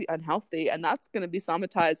actually pretty unhealthy, and that's going to be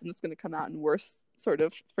somatized, and it's going to come out in worse, sort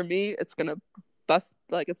of, for me, it's going to bust,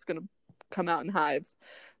 like, it's going to come out in hives.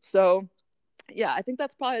 So yeah, I think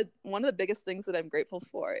that's probably one of the biggest things that I'm grateful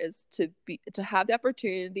for, is to have the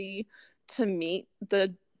opportunity to meet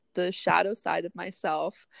the shadow side of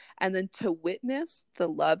myself, and then to witness the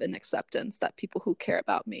love and acceptance that people who care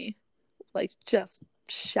about me, like, just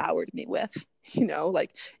showered me with, you know,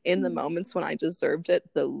 like, in the moments when I deserved it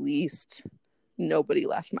the least, nobody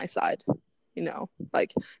left my side, you know,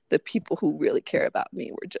 like, the people who really care about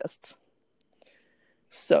me were just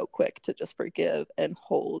so quick to just forgive and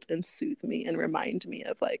hold and soothe me and remind me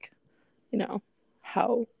of, like, you know,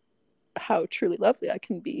 how truly lovely I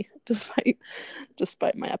can be despite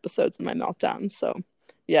my episodes and my meltdowns. So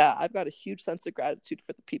yeah, I've got a huge sense of gratitude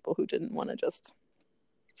for the people who didn't want to just,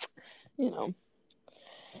 you know,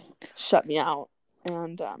 shut me out.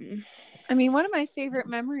 And I mean, one of my favorite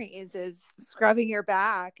memories is scrubbing your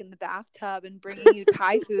back in the bathtub and bringing you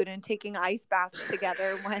Thai food and taking ice baths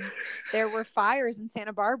together when there were fires in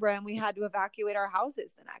Santa Barbara and we had to evacuate our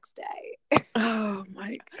houses the next day. oh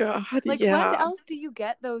my God. Like, yeah. when else do you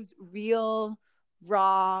get those real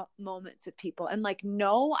raw moments with people? And like,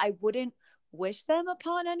 no, I wouldn't wish them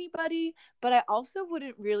upon anybody, but I also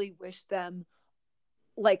wouldn't really wish them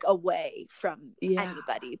like away from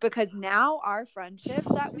anybody, because now our friendship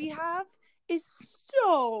that we have is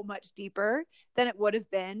so much deeper than it would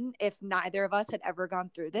have been if neither of us had ever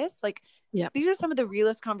gone through this. Like, these are some of the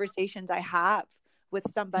realest conversations I have with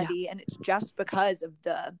somebody, and it's just because of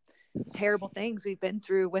the terrible things we've been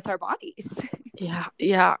through with our bodies.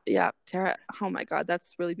 Yeah, Tara, oh my God,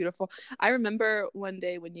 that's really beautiful. I remember one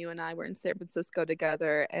day when you and I were in San Francisco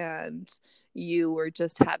together, and you were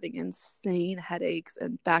just having insane headaches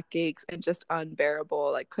and backaches and just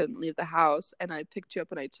unbearable, like, couldn't leave the house, and I picked you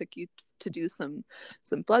up and I took you to do some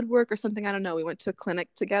blood work or something, I don't know. We went to a clinic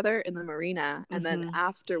together in the marina, and then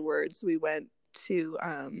afterwards we went to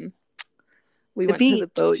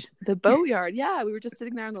the boatyard. Yeah, we were just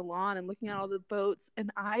sitting there on the lawn and looking at all the boats,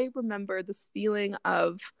 and I remember this feeling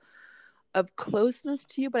of closeness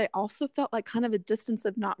to you, but I also felt like kind of a distance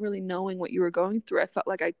of not really knowing what you were going through. I felt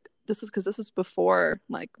like this was before,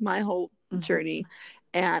 like, my whole journey,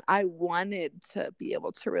 and I wanted to be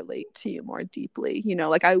able to relate to you more deeply, you know,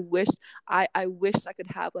 like, I wish I could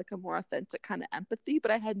have, like, a more authentic kind of empathy, but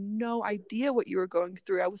I had no idea what you were going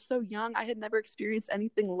through. I was so young. I had never experienced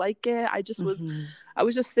anything like it. I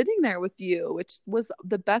was just sitting there with you, which was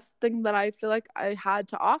the best thing that I feel like I had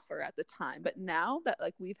to offer at the time. But now that,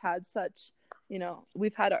 like, we've had such, you know,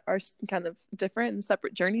 we've had our kind of different and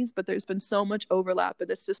separate journeys, but there's been so much overlap, and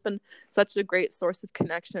it's just been such a great source of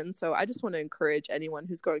connection. So I just want to encourage anyone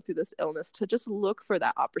who's going through this illness to just look for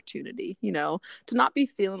that opportunity, you know, to not be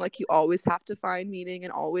feeling like you always have to find meaning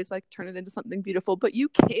and always, like, turn it into something beautiful, but you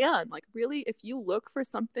can, like, really, if you look for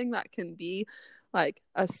something that can be like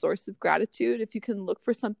a source of gratitude, if you can look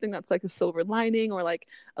for something that's like a silver lining or like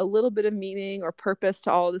a little bit of meaning or purpose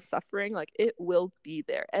to all the suffering, like, it will be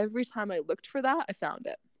there. Every time I looked for that, I found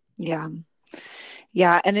it. Yeah.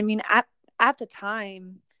 And I mean, at the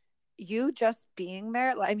time, you just being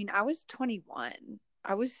there, I mean, I was 21.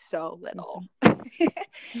 I was so little.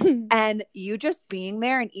 And you just being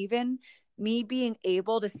there, and even me being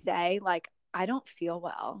able to say, like, I don't feel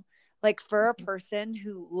well. Like, for a person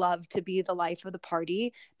who loved to be the life of the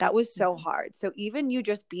party, that was so hard. So even you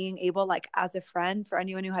just being able, like, as a friend, for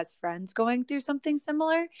anyone who has friends going through something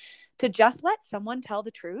similar, to just let someone tell the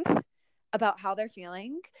truth about how they're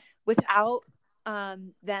feeling without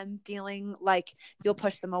them feeling like you'll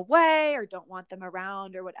push them away or don't want them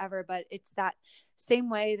around or whatever. But it's that same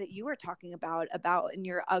way that you were talking about in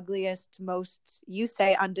your ugliest, most, you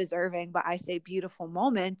say undeserving, but I say beautiful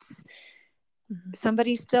moments,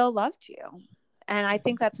 somebody still loved you. And I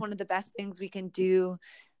think that's one of the best things we can do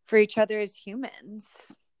for each other as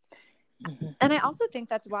humans. And I also think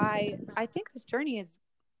that's why I think this journey is,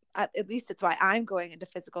 at least it's why I'm going into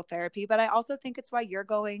physical therapy, but I also think it's why you're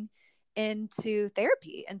going into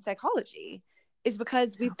therapy and psychology, is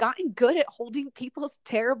because we've gotten good at holding people's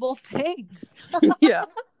terrible things.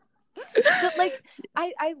 But like,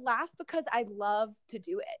 I laugh because I love to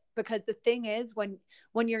do it, because the thing is,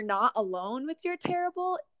 when you're not alone with your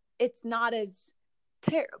terrible, it's not as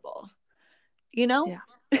terrible, you know?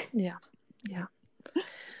 Yeah.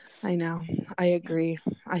 I know. I agree.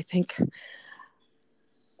 I think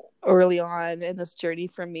early on in this journey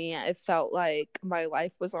for me, it felt like my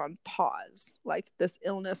life was on pause. Like, this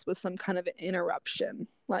illness was some kind of an interruption.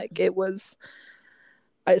 Like, it was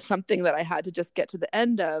something that I had to just get to the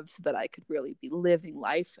end of so that I could really be living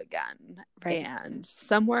life again. Right. And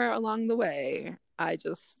somewhere along the way, I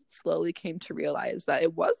just slowly came to realize that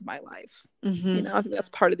it was my life. Mm-hmm. I think that's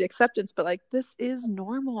part of the acceptance, but like, this is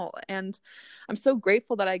normal. And I'm so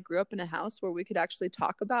grateful that I grew up in a house where we could actually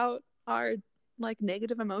talk about our like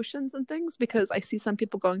negative emotions and things, because I see some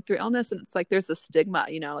people going through illness and it's like there's a stigma,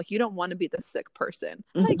 like you don't want to be the sick person.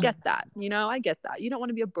 Mm-hmm. I get that. I get that. You don't want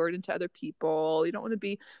to be a burden to other people. You don't want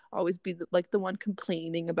to always be the one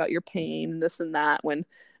complaining about your pain and this and that when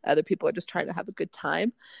other people are just trying to have a good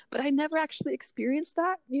time. But I never actually experienced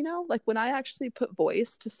that, like when I actually put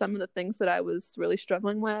voice to some of the things that I was really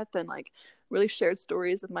struggling with and like really shared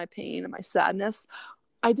stories of my pain and my sadness,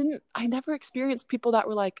 I never experienced people that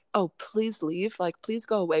were like, oh, please leave. Like, please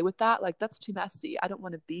go away with that. Like, that's too messy. I don't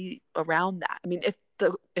want to be around that. I mean,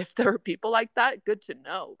 if there are people like that, good to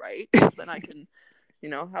know, right? Because then I can,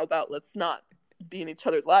 how about let's not be in each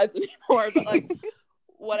other's lives anymore. But like,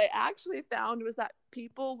 what I actually found was that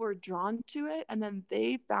people were drawn to it, and then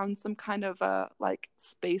they found some kind of like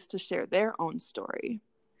space to share their own story,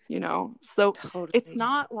 So Totally. It's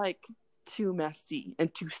not like too messy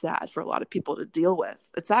and too sad for a lot of people to deal with.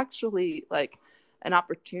 It's actually like an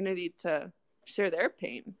opportunity to share their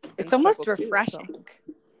pain. It's almost refreshing. Too,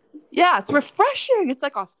 so. Yeah, it's refreshing. It's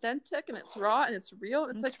like authentic and it's raw and it's real.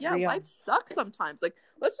 It's like, yeah, real. Life sucks sometimes. Like,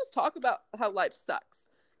 let's just talk about how life sucks.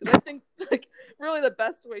 Because I think like really the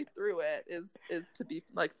best way through it is to be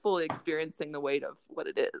like fully experiencing the weight of what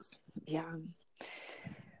it is. Yeah.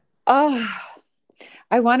 Oh,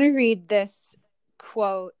 I want to read this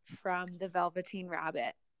quote from the Velveteen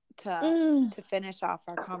Rabbit to finish off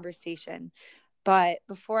our conversation. But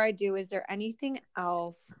before I do, is there anything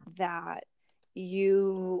else that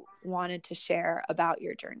you wanted to share about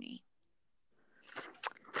your journey?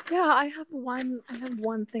 Yeah, I have one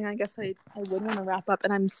thing I guess I would want to wrap up,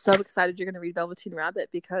 and I'm so excited you're going to read Velveteen Rabbit,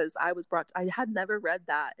 because I had never read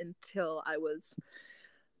that until I was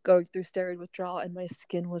going through steroid withdrawal, and my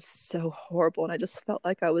skin was so horrible, and I just felt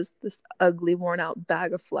like I was this ugly, worn out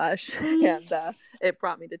bag of flesh, and it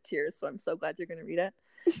brought me to tears. So I'm so glad you're going to read it.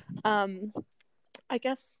 I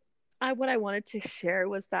guess what I wanted to share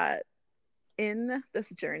was that in this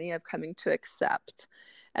journey of coming to accept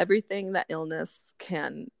everything that illness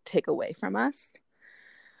can take away from us,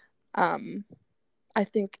 I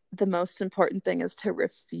think the most important thing is to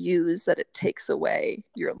refuse that it takes away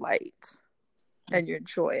your light and your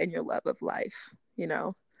joy and your love of life.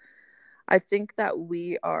 I think that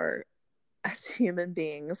we are, as human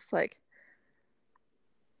beings, like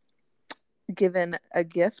given a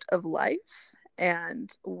gift of life,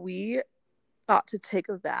 and we ought to take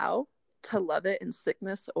a vow to love it in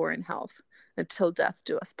sickness or in health until death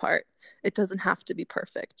do us part. It doesn't have to be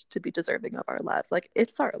perfect to be deserving of our love. Like,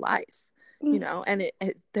 it's our life, and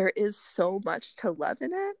there is so much to love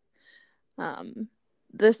in it.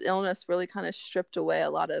 This illness really kind of stripped away a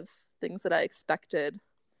lot of things that I expected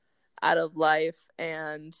out of life.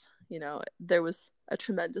 And, there was a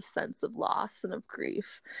tremendous sense of loss and of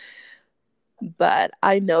grief. But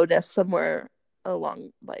I noticed somewhere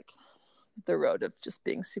along like the road of just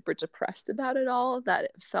being super depressed about it all, that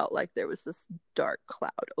it felt like there was this dark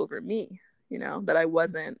cloud over me, that I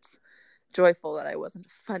wasn't joyful, that I wasn't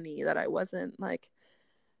funny, that I wasn't like,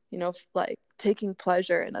 like taking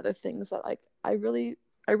pleasure in other things that like I really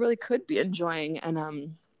could be enjoying.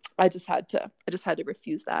 And I just had to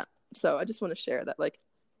refuse that. So I just want to share that, like,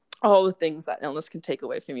 all the things that illness can take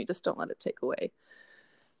away from you, just don't let it take away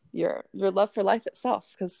your love for life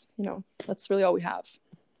itself, because that's really all we have.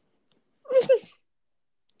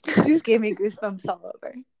 You just gave me goosebumps all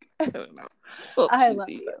over. I don't know. I love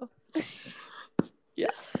you. Yeah.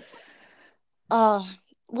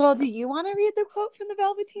 Well, do you want to read the quote from the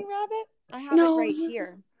Velveteen Rabbit? I have it right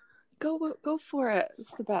here. Go for it.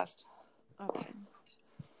 It's the best. Okay.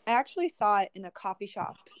 I actually saw it in a coffee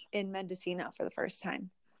shop in Mendocino for the first time.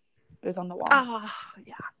 It was on the wall.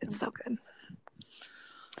 Yeah, it's so good.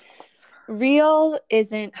 Real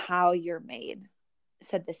isn't how you're made,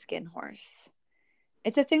 said the skin horse.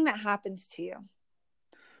 It's a thing that happens to you.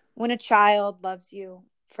 When a child loves you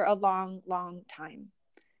for a long, long time,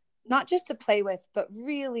 not just to play with, but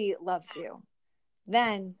really loves you,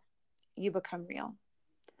 then you become real.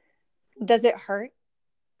 Does it hurt?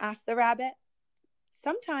 Asked the rabbit.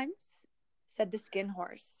 Sometimes, said the skin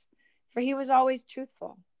horse, for he was always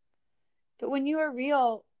truthful. But when you are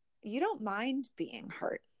real, you don't mind being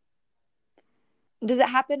hurt. Does it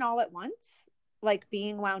happen all at once, like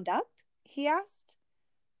being wound up? He asked.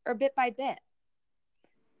 Or bit by bit?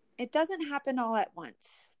 It doesn't happen all at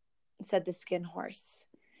once, said the skin horse.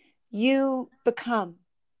 You become.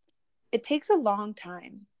 It takes a long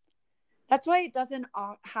time. That's why it doesn't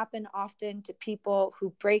happen often to people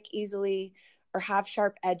who break easily or have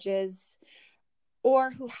sharp edges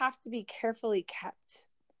or who have to be carefully kept.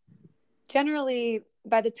 Generally,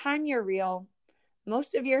 by the time you're real,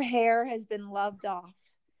 most of your hair has been loved off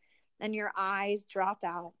and your eyes drop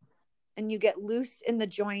out and you get loose in the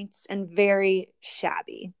joints and very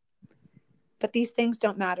shabby. But these things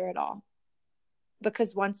don't matter at all,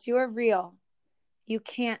 because once you are real, you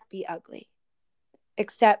can't be ugly,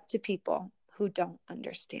 except to people who don't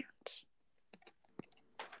understand.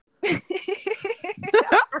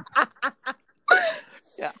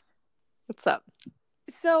 Yeah. What's up?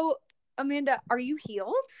 So, Amanda, are you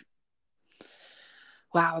healed?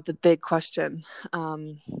 Wow, the big question.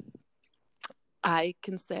 I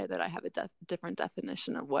can say that I have a different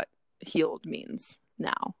definition of what healed means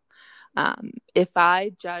now. If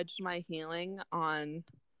I judged my healing on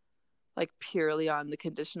purely on the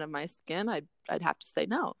condition of my skin, I'd have to say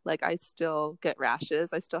no. Like, I still get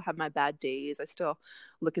rashes. I still have my bad days. I still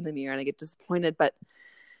look in the mirror and I get disappointed. But,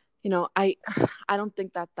 I don't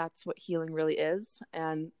think that that's what healing really is.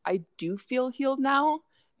 And I do feel healed now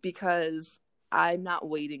because I'm not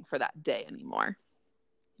waiting for that day anymore.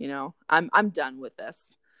 I'm done with this,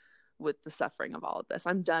 with the suffering of all of this.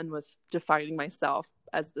 I'm done with defining myself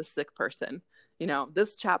as the sick person.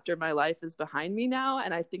 This chapter of my life is behind me now.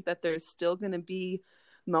 And I think that there's still going to be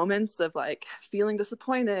moments of feeling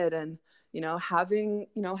disappointed and, having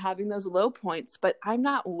those low points, but I'm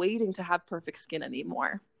not waiting to have perfect skin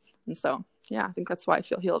anymore. And so, yeah, I think that's why I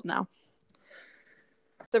feel healed now.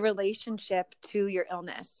 The relationship to your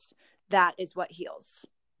illness, that is what heals.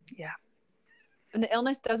 Yeah. And the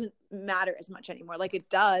illness doesn't matter as much anymore. Like, it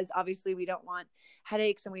does. Obviously, we don't want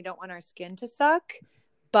headaches and we don't want our skin to suck.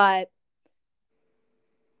 But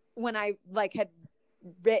when I had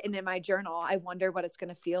written in my journal, I wonder what it's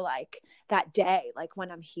going to feel like that day,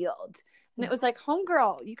 when I'm healed. And it was like,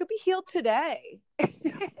 homegirl, you could be healed today.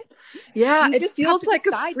 Yeah, it feels like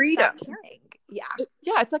a freedom. Yeah.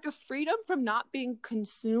 It's like a freedom from not being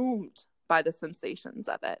consumed by the sensations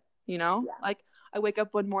of it. Yeah. I wake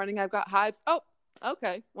up one morning, I've got hives. Oh,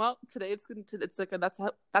 okay. Well, today it's that's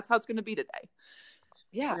how it's going to be today.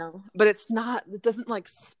 Yeah. But it doesn't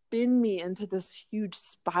spin me into this huge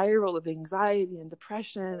spiral of anxiety and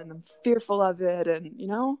depression, and I'm fearful of it. And,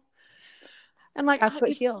 and that's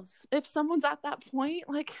what heals. If someone's at that point,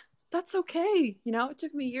 that's okay. It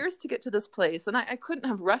took me years to get to this place and I couldn't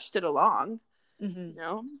have rushed it along,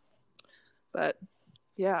 but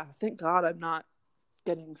yeah, thank God I'm not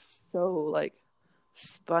getting so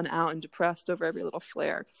spun out and depressed over every little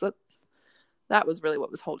flare. Because that was really what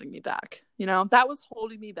was holding me back. That was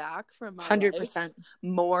holding me back from my 100% life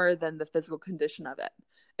more than the physical condition of it.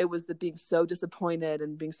 It was the being so disappointed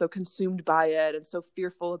and being so consumed by it and so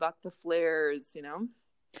fearful about the flares,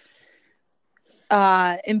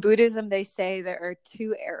 In Buddhism, they say there are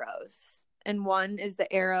two arrows, and one is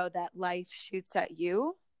the arrow that life shoots at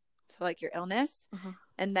you. So your illness.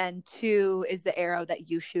 And then two is the arrow that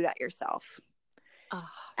you shoot at yourself.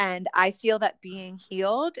 And I feel that being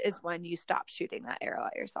healed is when you stop shooting that arrow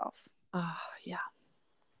at yourself. Yeah.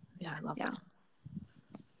 Yeah, I love that.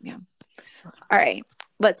 Yeah. All right,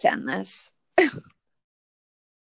 let's end this.